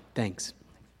 So thanks.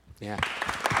 Yeah.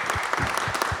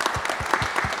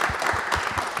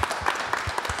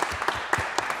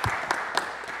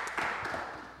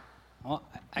 Well,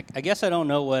 I guess I don't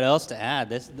know what else to add.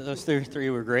 Those three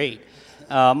were great.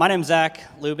 My name's Zach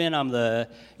Lubin. I'm the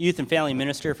youth and family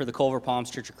minister for the Culver Palms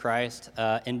Church of Christ.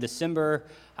 In December,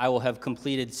 I will have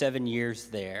completed 7 years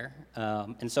there.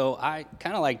 And so I,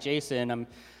 kind of like Jason, I'm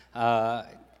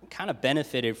kind of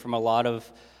benefited from a lot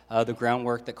of the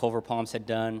groundwork that Culver Palms had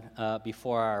done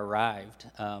before I arrived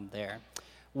there.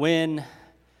 When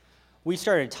we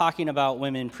started talking about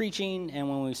women preaching, and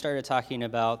when we started talking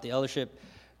about the eldership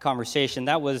conversation,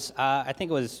 that was, I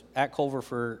think it was at Culver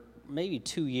for maybe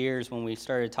 2 years when we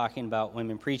started talking about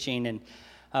women preaching. And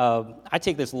I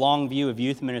take this long view of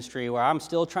youth ministry where I'm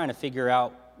still trying to figure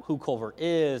out who Culver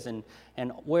is and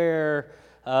where,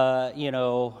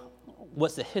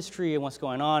 what's the history and what's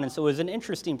going on. And so it was an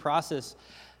interesting process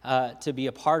to be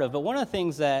a part of. But one of the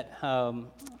things that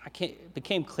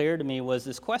became clear to me was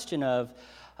this question of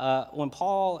when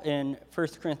Paul in 1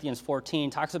 Corinthians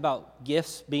 14 talks about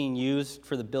gifts being used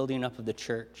for the building up of the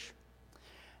church.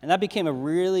 And that became a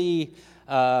really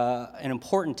an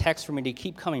important text for me to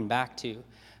keep coming back to.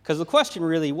 Because the question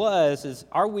really is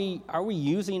are we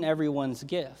using everyone's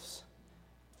gifts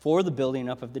for the building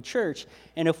up of the church?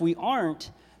 And if we aren't,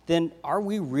 then are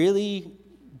we really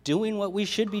doing what we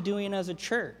should be doing as a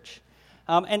church?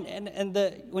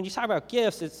 When you talk about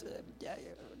gifts, it's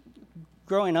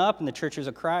growing up in the churches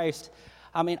of Christ.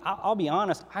 I mean, I'll be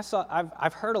honest.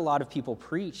 I've heard a lot of people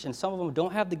preach, and some of them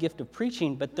don't have the gift of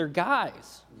preaching, but they're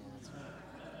guys,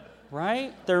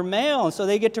 right? They're male, and so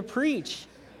they get to preach,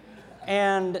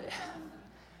 and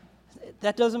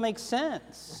that doesn't make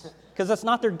sense because that's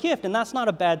not their gift, and that's not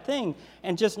a bad thing.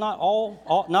 And just not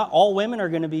all women are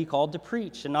going to be called to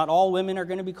preach, and not all women are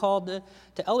going to be called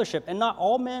to eldership, and not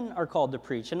all men are called to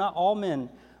preach, and not all men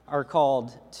are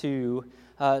called to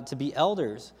be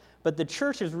elders. But the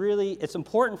church is really, it's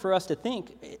important for us to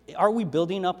think, are we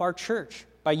building up our church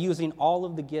by using all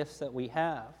of the gifts that we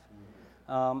have?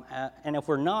 And if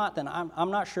we're not, then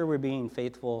I'm not sure we're being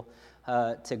faithful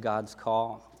to God's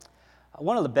call.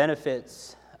 One of the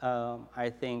benefits,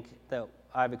 I think, that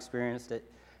I've experienced at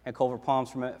Culver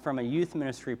Palms from a youth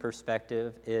ministry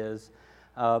perspective is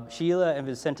Sheila and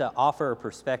Vicenta offer a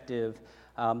perspective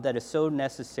that is so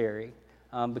necessary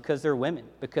because they're women,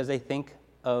 because they think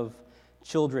of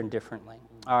children differently.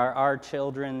 Our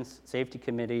children's safety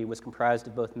committee was comprised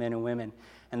of both men and women,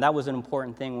 and that was an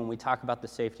important thing when we talk about the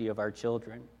safety of our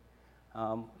children.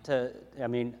 I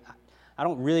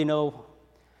don't really know.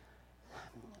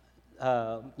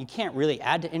 You can't really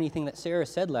add to anything that Sarah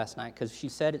said last night because she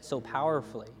said it so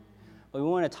powerfully. But we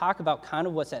want to talk about kind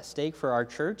of what's at stake for our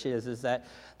churches is that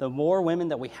the more women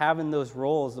that we have in those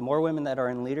roles, the more women that are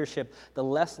in leadership, the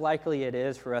less likely it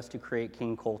is for us to create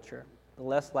king culture. The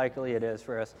less likely it is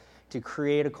for us to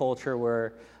create a culture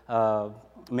where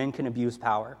men can abuse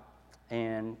power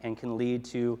and can lead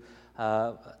to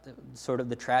sort of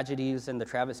the tragedies and the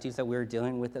travesties that we're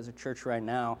dealing with as a church right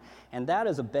now. And that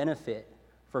is a benefit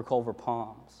for Culver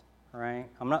Palms, right?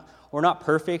 We're not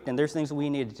perfect, and there's things we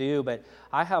need to do, but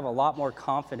I have a lot more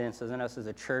confidence in us as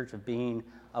a church of being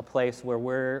a place where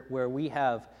we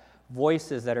have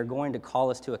voices that are going to call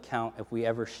us to account if we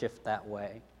ever shift that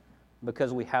way,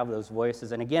 because we have those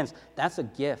voices. And again, that's a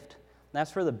gift. That's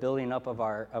for the building up of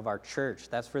our church.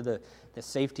 That's for the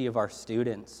safety of our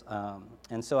students.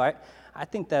 And so I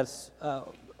think that's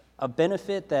a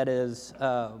benefit that is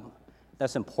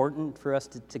that's important for us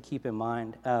to keep in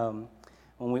mind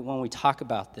when we talk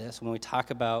about this, when we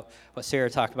talk about what Sarah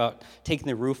talked about, taking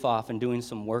the roof off and doing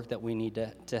some work that we need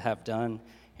to have done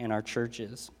in our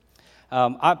churches.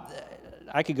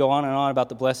 I could go on and on about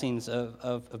the blessings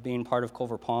of being part of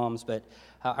Culver Palms, but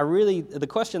the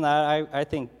question that I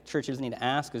think churches need to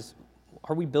ask is,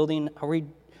 are we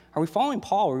following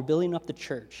Paul? Are we building up the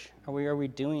church? Are we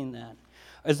doing that?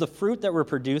 Is the fruit that we're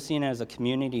producing as a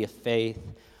community of faith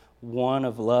one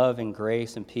of love and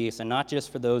grace and peace, and not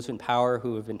just for those in power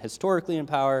who have been historically in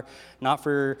power, not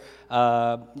for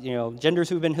genders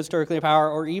who have been historically in power,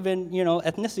 or even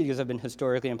ethnicities that have been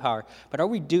historically in power, but are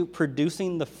we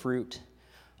producing the fruit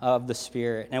of the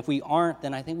Spirit? And if we aren't,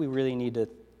 then I think we really need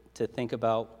to think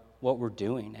about what we're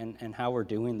doing and how we're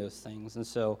doing those things. And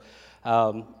so,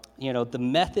 the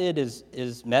method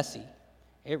is messy.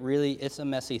 It's a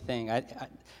messy thing.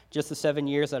 Just the 7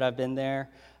 years that I've been there,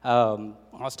 I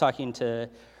was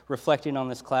reflecting on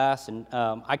this class, and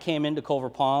I came into Culver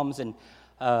Palms, and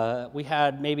we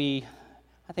had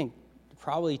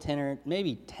probably 10 or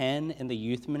maybe 10 in the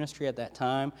youth ministry at that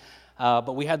time.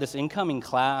 But we had this incoming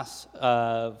class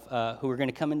of who were going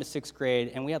to come into 6th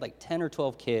grade, and we had like 10 or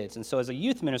 12 kids. And so as a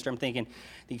youth minister, I'm thinking,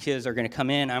 these kids are going to come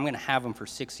in, I'm going to have them for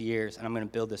 6 years, and I'm going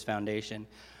to build this foundation.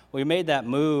 We made that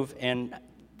move, and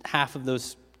half of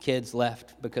those kids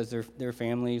left because their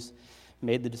families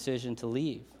made the decision to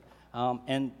leave.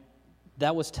 And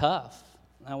that was tough.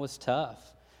 And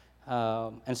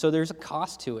so there's a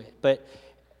cost to it. But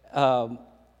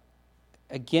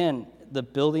again, the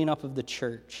building up of the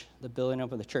church.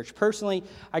 Personally,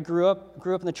 I grew up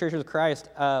in the Church of Christ.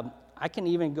 I can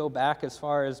even go back as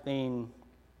far as being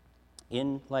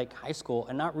in like high school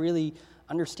and not really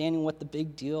understanding what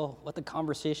the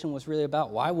conversation was really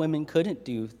about, why women couldn't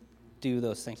do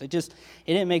those things. It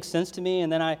didn't make sense to me. And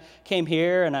then I came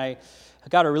here and I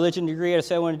got a religion degree. I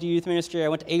said I wanted to do youth ministry. I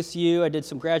went to ACU. I did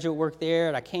some graduate work there,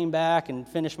 and I came back and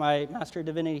finished my Master of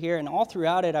Divinity here. And all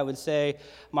throughout it, I would say,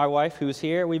 my wife, who's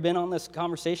here, we've been on this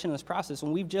conversation, this process,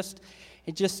 and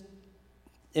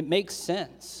it makes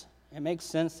sense. It makes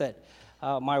sense that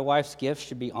my wife's gifts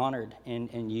should be honored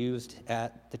and used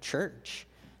at the church.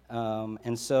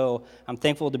 And so I'm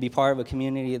thankful to be part of a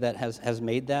community that has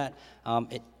made that.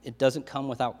 It doesn't come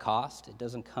without cost. It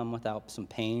doesn't come without some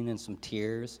pain and some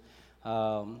tears.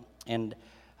 And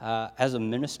as a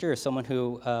minister, as someone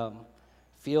who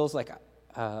feels like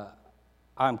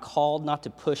I'm called not to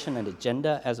push an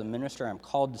agenda as a minister, I'm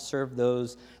called to serve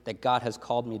those that God has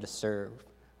called me to serve,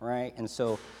 right? And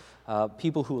so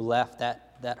people who left,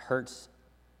 that hurts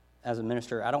as a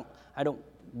minister. I don't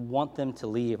want them to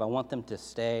leave. I want them to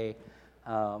stay.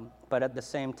 But at the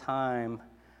same time,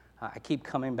 I keep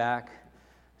coming back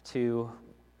to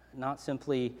not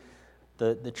simply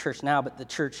the church now, but the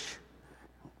church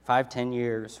 5-10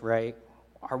 years, right?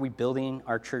 Are we building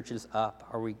our churches up?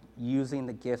 Are we using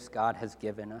the gifts God has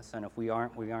given us? And if we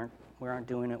aren't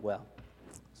doing it well.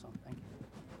 So thank you.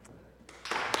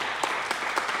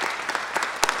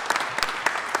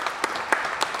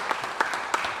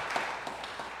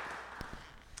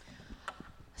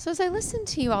 So as I listen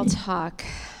to you all talk,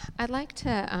 I'd like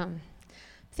to,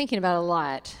 thinking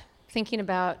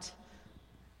about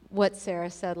what Sarah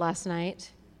said last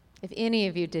night. If any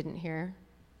of you didn't hear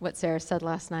what Sarah said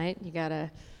last night, you got to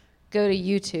go to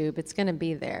YouTube. It's going to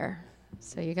be there.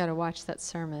 So you got to watch that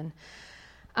sermon.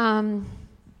 Thinking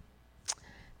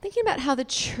about how the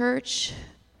church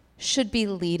should be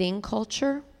leading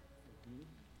culture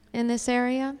in this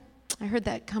area. I heard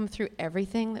that come through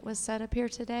everything that was said up here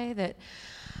today, that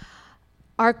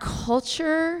our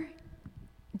culture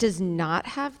does not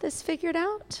have this figured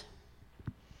out.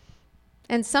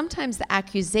 And sometimes the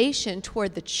accusation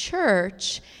toward the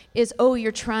church is, oh,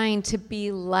 you're trying to be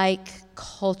like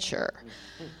culture.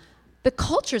 The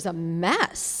culture's a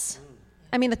mess.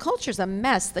 The culture's a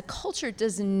mess. The culture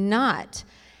does not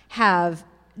have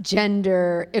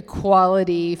gender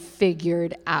equality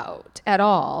figured out at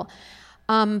all.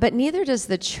 But neither does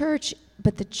the church.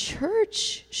 But the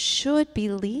church should be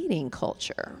leading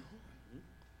culture.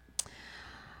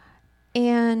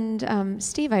 And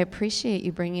Steve, I appreciate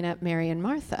you bringing up Mary and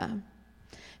Martha,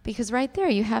 because right there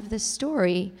you have this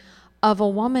story of a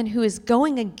woman who is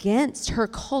going against her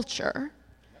culture,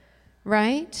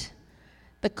 right?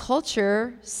 The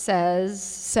culture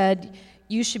said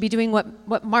you should be doing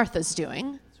what Martha's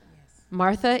doing.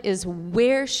 Martha is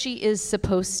where she is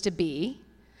supposed to be.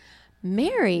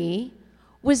 Mary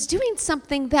was doing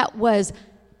something that was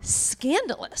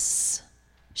scandalous.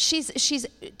 She's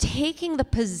taking the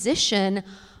position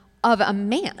of a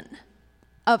man,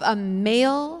 of a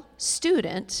male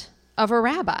student of a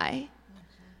rabbi,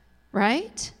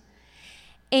 right?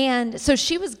 And so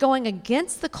she was going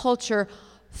against the culture,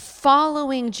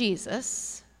 following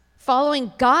Jesus,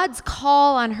 following God's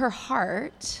call on her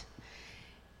heart.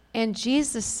 And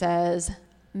Jesus says,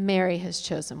 Mary has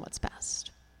chosen what's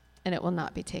best, and it will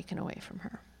not be taken away from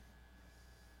her.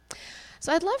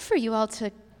 So I'd love for you all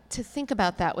to think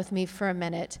about that with me for a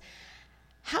minute.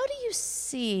 How do you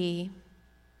see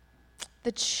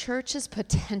the church's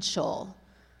potential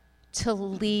to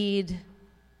lead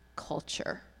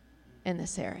culture in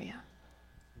this area?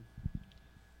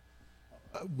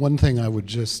 One thing I would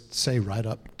just say right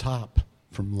up top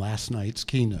from last night's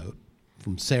keynote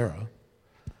from Sarah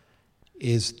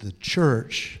is the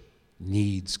church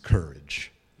needs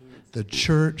courage. The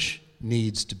church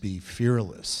needs to be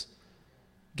fearless.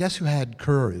 Guess who had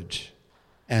courage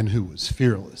and who was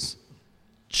fearless?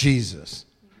 Jesus.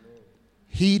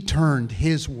 He turned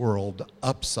his world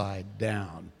upside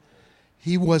down.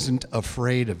 He wasn't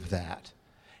afraid of that.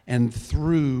 And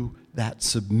through that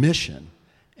submission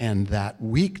and that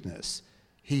weakness,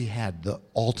 he had the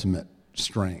ultimate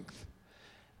strength.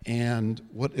 And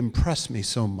what impressed me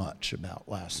so much about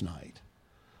last night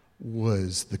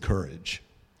was the courage.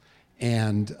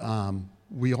 And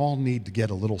we all need to get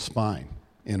a little spine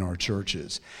in our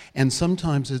churches. And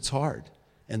sometimes it's hard.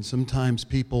 And sometimes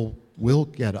people will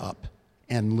get up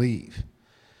and leave.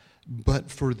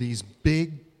 But for these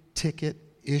big ticket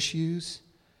issues,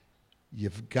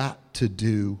 you've got to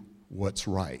do what's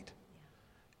right.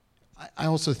 I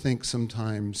also think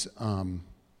sometimes,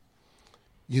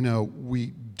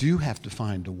 we do have to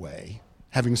find a way,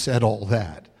 having said all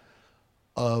that,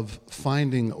 of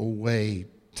finding a way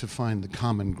to find the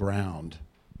common ground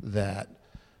that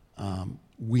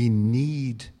we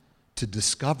need to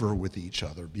discover with each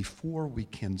other before we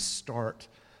can start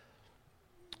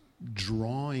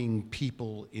drawing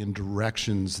people in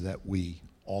directions that we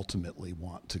ultimately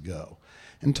want to go.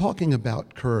 And talking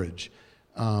about courage,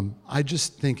 I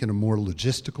just think in a more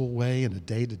logistical way, in a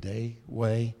day-to-day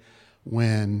way,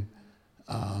 when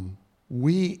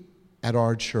we at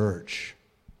our church,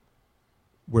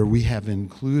 where we have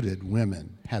included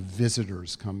women, have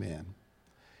visitors come in,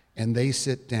 and they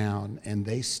sit down and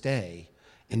they stay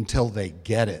until they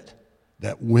get it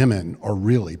that women are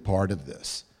really part of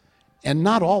this. And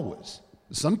not always.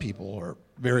 Some people are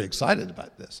very excited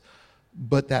about this.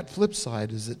 But that flip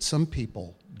side is that some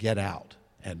people get out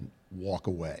and walk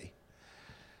away.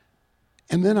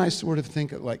 And then I sort of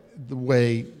think like the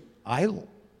way I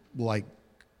like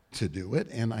to do it,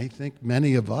 and I think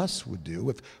many of us would do,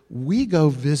 if we go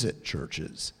visit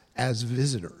churches as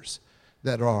visitors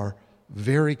that are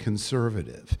very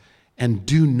conservative and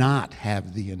do not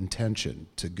have the intention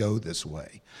to go this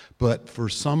way, but for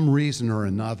some reason or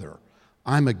another,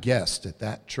 I'm a guest at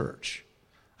that church,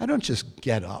 I don't just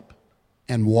get up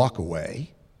and walk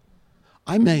away.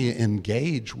 I may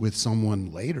engage with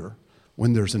someone later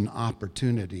when there's an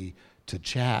opportunity to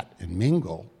chat and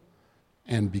mingle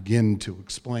and begin to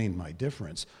explain my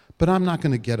difference, but I'm not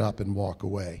going to get up and walk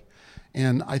away.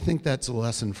 And I think that's a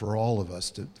lesson for all of us,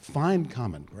 to find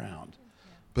common ground,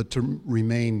 but to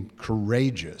remain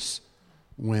courageous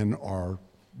when our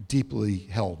deeply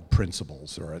held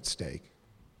principles are at stake.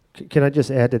 Can I just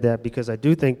add to that? Because I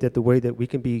do think that the way that we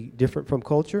can be different from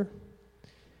culture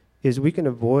is we can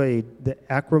avoid the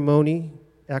acrimony,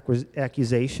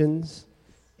 accusations,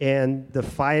 and the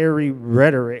fiery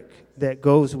rhetoric that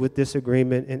goes with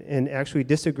disagreement and actually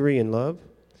disagree in love.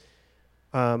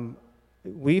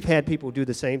 We've had people do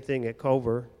the same thing at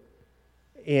Culver,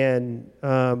 and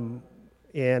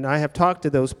I have talked to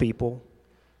those people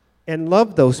and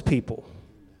loved those people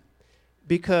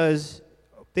because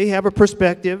they have a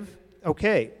perspective,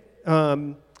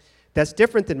 that's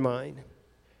different than mine.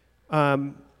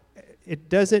 It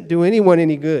doesn't do anyone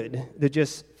any good to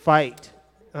just fight.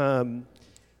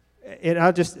 And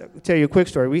I'll just tell you a quick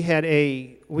story. We had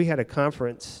a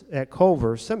conference at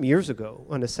Culver some years ago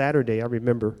on a Saturday, I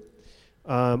remember,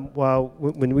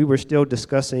 when we were still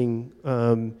discussing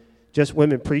just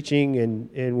women preaching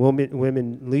and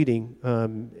women leading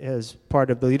as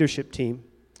part of the leadership team.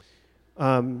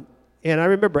 And I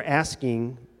remember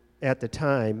asking at the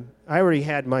time, I already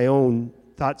had my own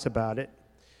thoughts about it,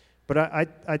 but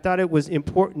I thought it was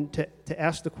important to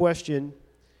ask the question,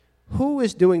 who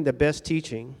is doing the best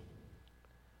teaching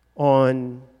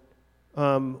on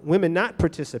women not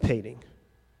participating?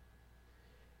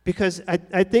 Because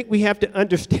I think we have to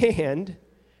understand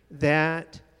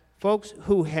that folks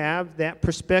who have that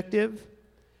perspective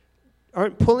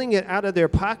aren't pulling it out of their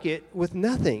pocket with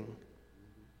nothing.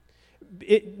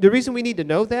 The reason we need to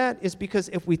know that is because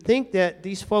if we think that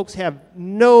these folks have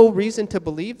no reason to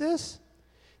believe this,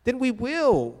 then we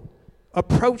will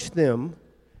approach them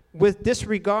with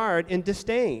disregard and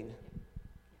disdain.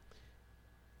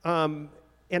 And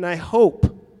I hope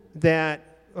that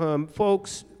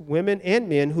folks, women and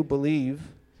men who believe,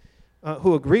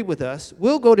 who agree with us,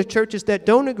 will go to churches that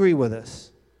don't agree with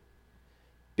us.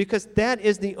 because that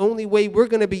is the only way we're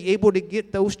going to be able to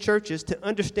get those churches to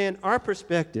understand our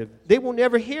perspective. They will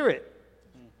never hear it.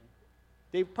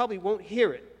 They probably won't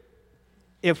hear it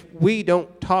if we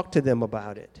don't talk to them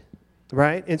about it,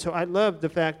 right? And so I love the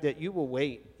fact that you will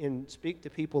wait and speak to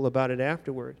people about it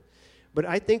afterward. But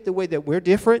I think the way that we're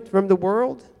different from the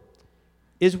world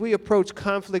is we approach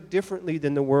conflict differently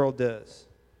than the world does.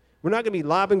 We're not going to be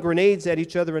lobbing grenades at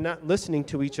each other and not listening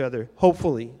to each other,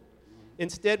 hopefully.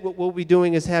 Instead, what we'll be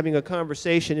doing is having a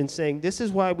conversation and saying, this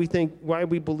is why we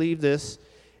believe this,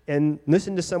 and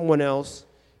listen to someone else.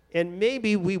 And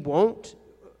maybe we won't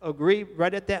agree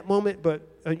right at that moment, but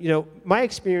my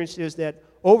experience is that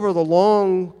over the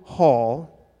long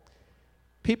haul,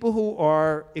 people who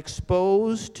are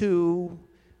exposed to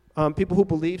people who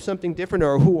believe something different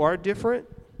or who are different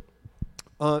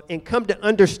and come to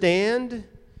understand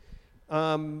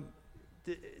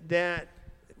that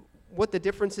what the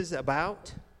difference is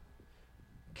about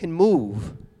can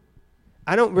move.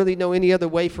 I don't really know any other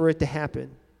way for it to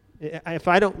happen. If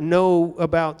I don't know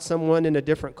about someone in a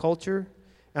different culture,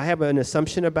 I have an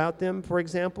assumption about them, for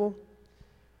example,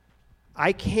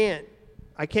 I can't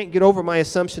get over my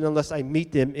assumption unless I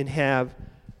meet them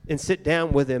and sit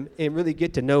down with them and really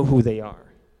get to know who they are,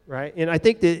 right? And I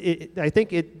think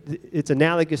it's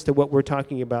analogous to what we're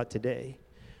talking about today.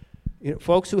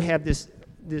 Folks who have this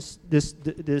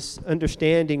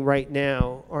understanding right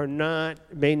now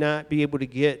may not be able to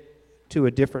get to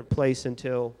a different place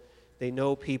until they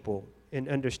know people and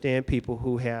understand people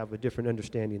who have a different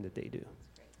understanding that they do.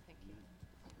 Thank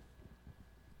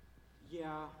you.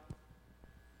 Yeah.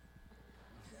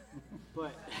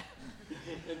 But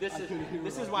this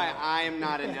is why I am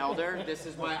not an elder. This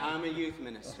is why I'm a youth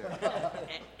minister.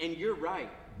 And you're right.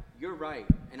 You're right.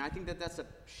 And I think that that's a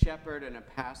shepherd and a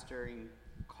pastoring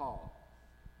call.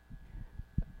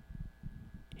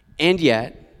 And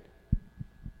yet,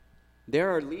 there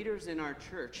are leaders in our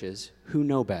churches who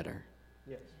know better.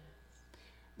 Yes.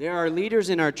 There are leaders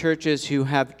in our churches who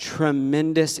have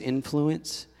tremendous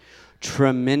influence,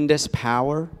 tremendous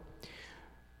power,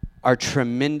 are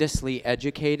tremendously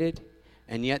educated,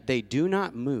 and yet they do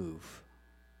not move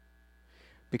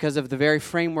because of the very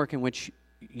framework in which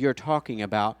you're talking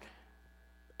about,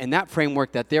 and that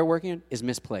framework that they're working in is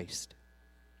misplaced.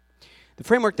 The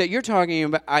framework that you're talking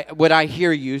about, what I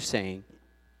hear you saying,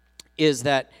 is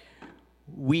that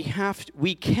we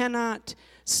cannot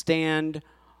stand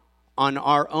on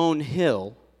our own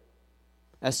hill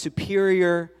as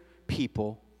superior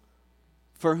people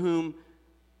for whom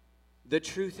the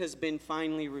truth has been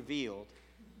finally revealed.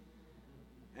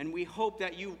 And we hope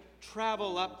that you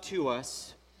travel up to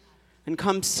us and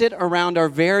come sit around our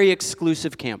very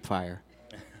exclusive campfire.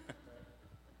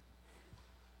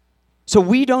 So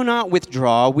we do not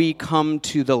withdraw. We come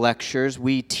to the lectures.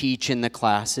 We teach in the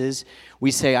classes.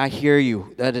 We say, I hear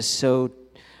you. That is so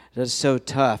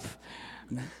tough.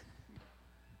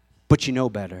 But you know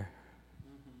better.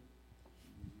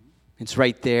 It's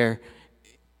right there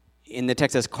in the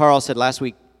text, as Carl said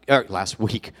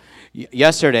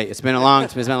yesterday. It's been a long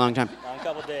time. A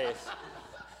couple days.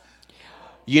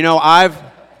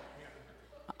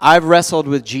 I've wrestled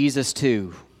with Jesus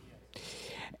too.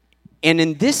 And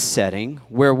in this setting,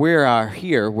 where we are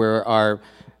here, where our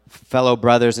fellow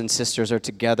brothers and sisters are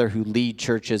together who lead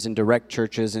churches and direct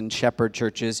churches and shepherd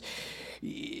churches,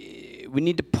 we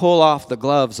need to pull off the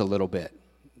gloves a little bit.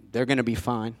 They're going to be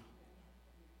fine.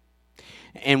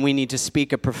 And we need to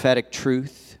speak a prophetic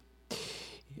truth.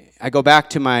 I go back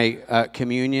to my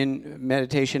communion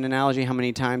meditation analogy, how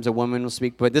many times a woman will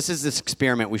speak. But this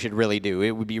experiment we should really do. It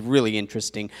would be really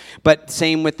interesting. But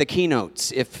same with the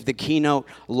keynotes. If the keynote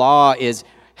law is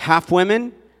half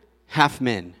women, half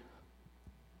men,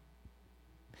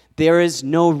 there is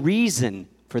no reason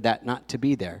for that not to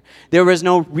be there. There is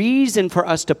no reason for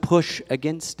us to push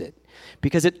against it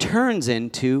because it turns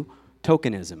into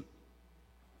tokenism.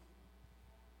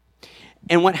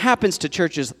 And what happens to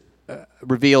churches,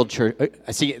 revealed church,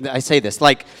 I say this,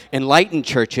 like enlightened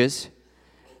churches,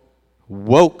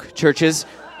 woke churches,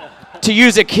 to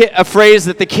use a phrase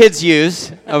that the kids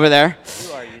use over there.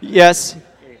 Yes,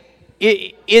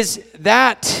 is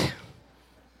that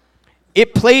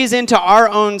it plays into our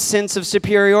own sense of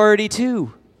superiority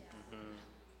too.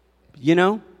 You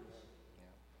know?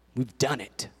 We've done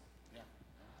it.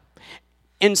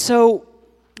 And so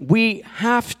we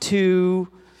have to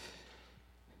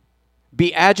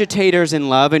be agitators in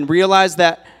love and realize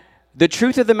that the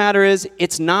truth of the matter is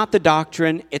it's not the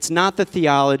doctrine, it's not the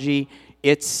theology,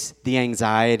 it's the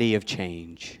anxiety of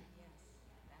change.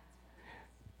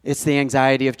 It's the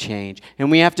anxiety of change.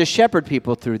 And we have to shepherd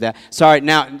people through that. Sorry,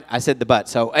 now I said the but.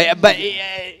 So, but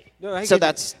No, I So get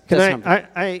that's Can that's I, number-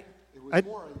 I, I,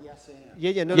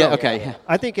 yeah, no, Yeah, no. okay, yeah.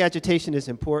 I think agitation is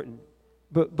important,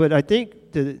 but I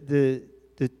think the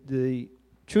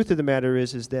truth of the matter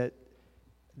is that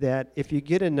if you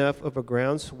get enough of a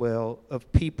groundswell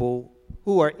of people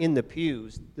who are in the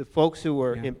pews, the folks who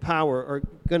are in power are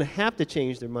going to have to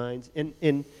change their minds,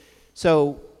 and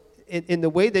so in the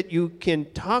way that you can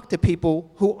talk to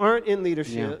people who aren't in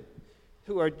leadership,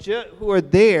 who are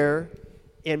there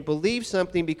and believe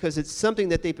something because it's something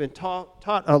that they've been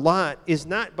taught a lot, is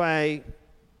not by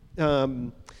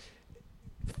putting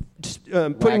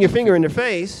your finger in their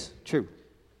face. True.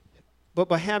 But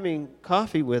by having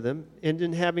coffee with them and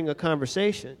then having a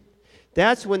conversation.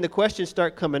 That's when the questions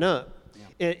start coming up.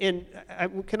 Yeah. And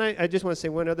I just want to say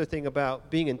one other thing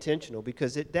about being intentional,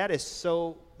 because that's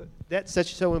so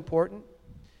important.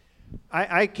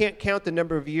 I can't count the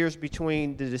number of years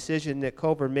between the decision that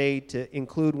Culver made to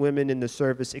include women in the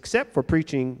service, except for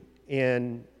preaching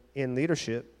and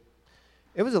leadership.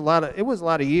 It was a lot of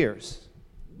years.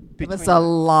 It was a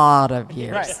lot of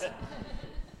years. Right.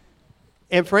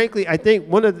 And frankly, I think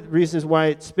one of the reasons why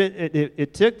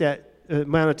it took that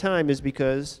amount of time is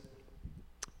because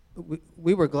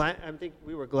we were glad. I think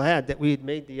we were glad that we had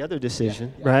made the other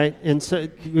decision, right? And so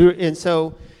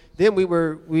then we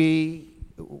were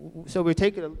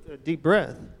taking a deep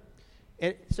breath,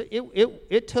 and so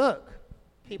it took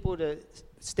people to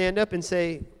stand up and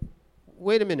say,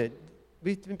 "Wait a minute,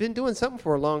 we've been doing something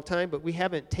for a long time, but we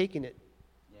haven't taken it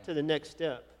to the next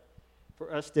step."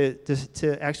 For us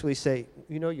to actually say,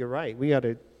 you're right. We ought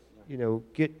to,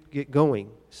 get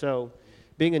going. So,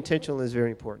 being intentional is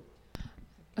very important.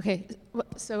 Okay,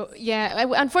 so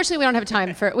unfortunately we don't have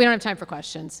time for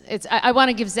questions. I want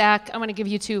to give Zach. I want to give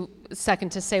you 2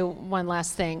 seconds to say one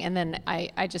last thing, and then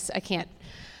I can't.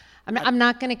 I'm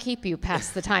not going to keep you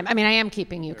past the time. I mean, I am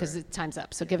keeping you because time's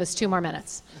up. So give us 2 more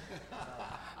minutes.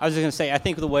 I was just going to say, I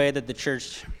think the way that the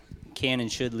church can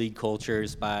and should lead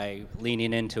cultures by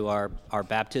leaning into our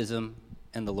baptism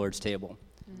and the Lord's table,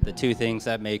 the 2 things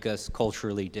that make us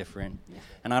culturally different.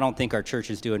 And I don't think our church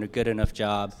is doing a good enough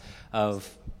job of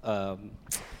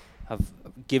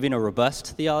giving a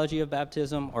robust theology of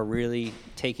baptism, or really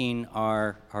taking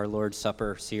our Lord's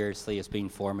Supper seriously as being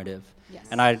formative. Yes.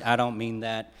 And I don't mean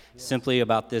that simply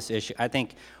about this issue. I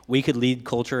think we could lead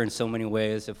culture in so many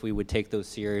ways if we would take those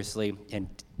seriously and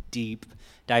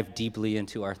dive deeply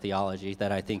into our theology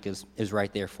that I think is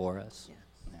right there for us.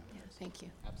 Yeah. Thank you.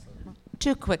 Absolutely.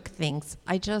 2 quick things.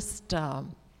 I just I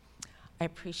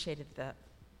appreciated the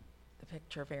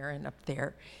picture of Aaron up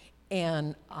there,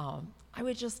 and I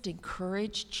would just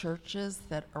encourage churches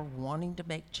that are wanting to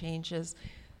make changes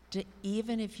to,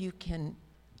 even if you can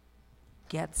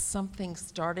get something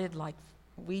started like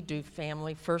we do,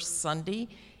 Family First Sunday,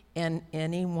 and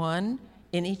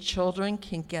any children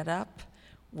can get up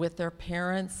with their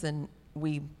parents, and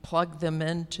we plug them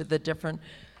into the different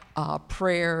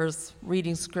prayers,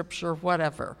 reading scripture,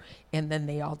 whatever, and then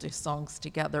they all do songs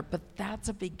together. But that's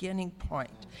a beginning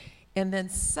point. And then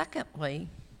secondly,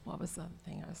 what was the other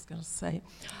thing I was going to say?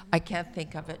 I can't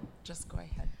think of it. Just go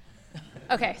ahead.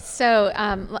 Okay, so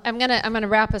I'm gonna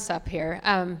wrap us up here,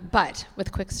 but with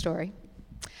a quick story.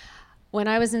 When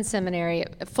I was in seminary,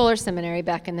 Fuller Seminary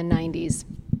back in the 90s,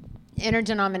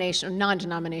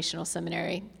 non-denominational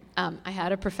seminary, I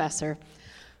had a professor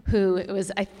who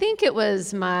I think it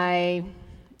was my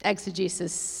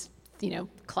exegesis,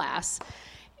 class,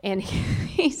 and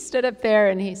he stood up there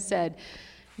and he said,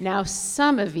 "Now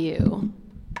some of you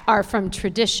are from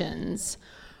traditions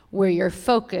where your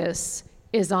focus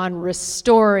is on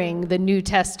restoring the New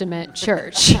Testament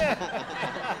church."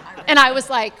 And I was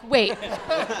like, wait.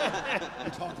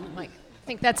 I'm like, I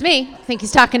think that's me. I think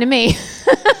he's talking to me.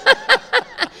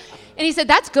 And he said,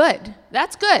 that's good.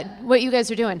 That's good, what you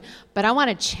guys are doing. But I want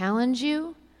to challenge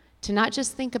you to not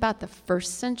just think about the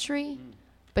first century,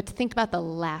 but to think about the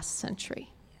last century.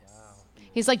 Wow.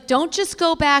 He's like, don't just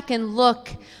go back and look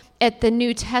at the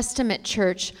New Testament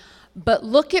church, but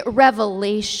look at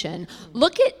Revelation.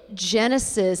 Look at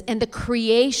Genesis and the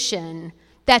creation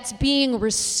that's being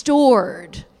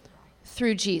restored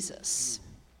through Jesus.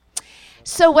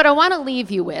 So what I want to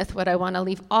leave you with, what I want to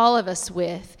leave all of us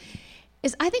with,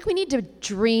 is I think we need to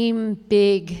dream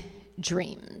big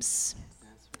dreams.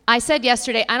 I said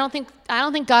yesterday, I don't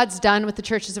think God's done with the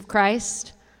churches of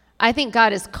Christ. I think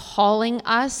God is calling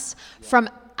us from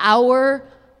our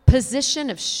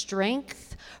position of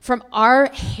strength, from our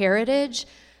heritage,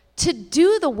 to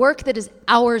do the work that is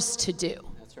ours to do.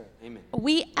 That's right. Amen.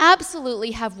 We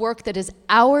absolutely have work that is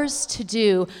ours to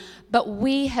do, but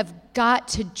we have got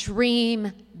to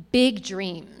dream big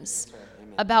dreams.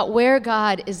 about where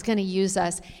God is going to use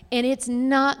us. And it's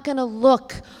not going to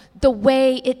look the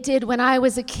way it did when I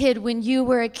was a kid, when you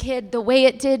were a kid, the way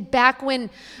it did back when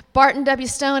Barton W.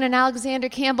 Stone and Alexander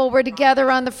Campbell were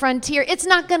together on the frontier. It's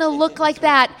not going to look like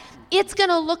that. It's going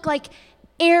to look like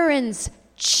Aaron's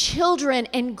children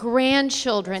and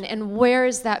grandchildren. And where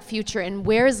is that future? And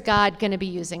where is God going to be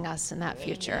using us in that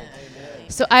future?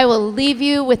 So I will leave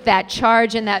you with that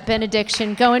charge and that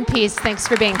benediction. Go in peace. Thanks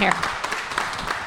for being here.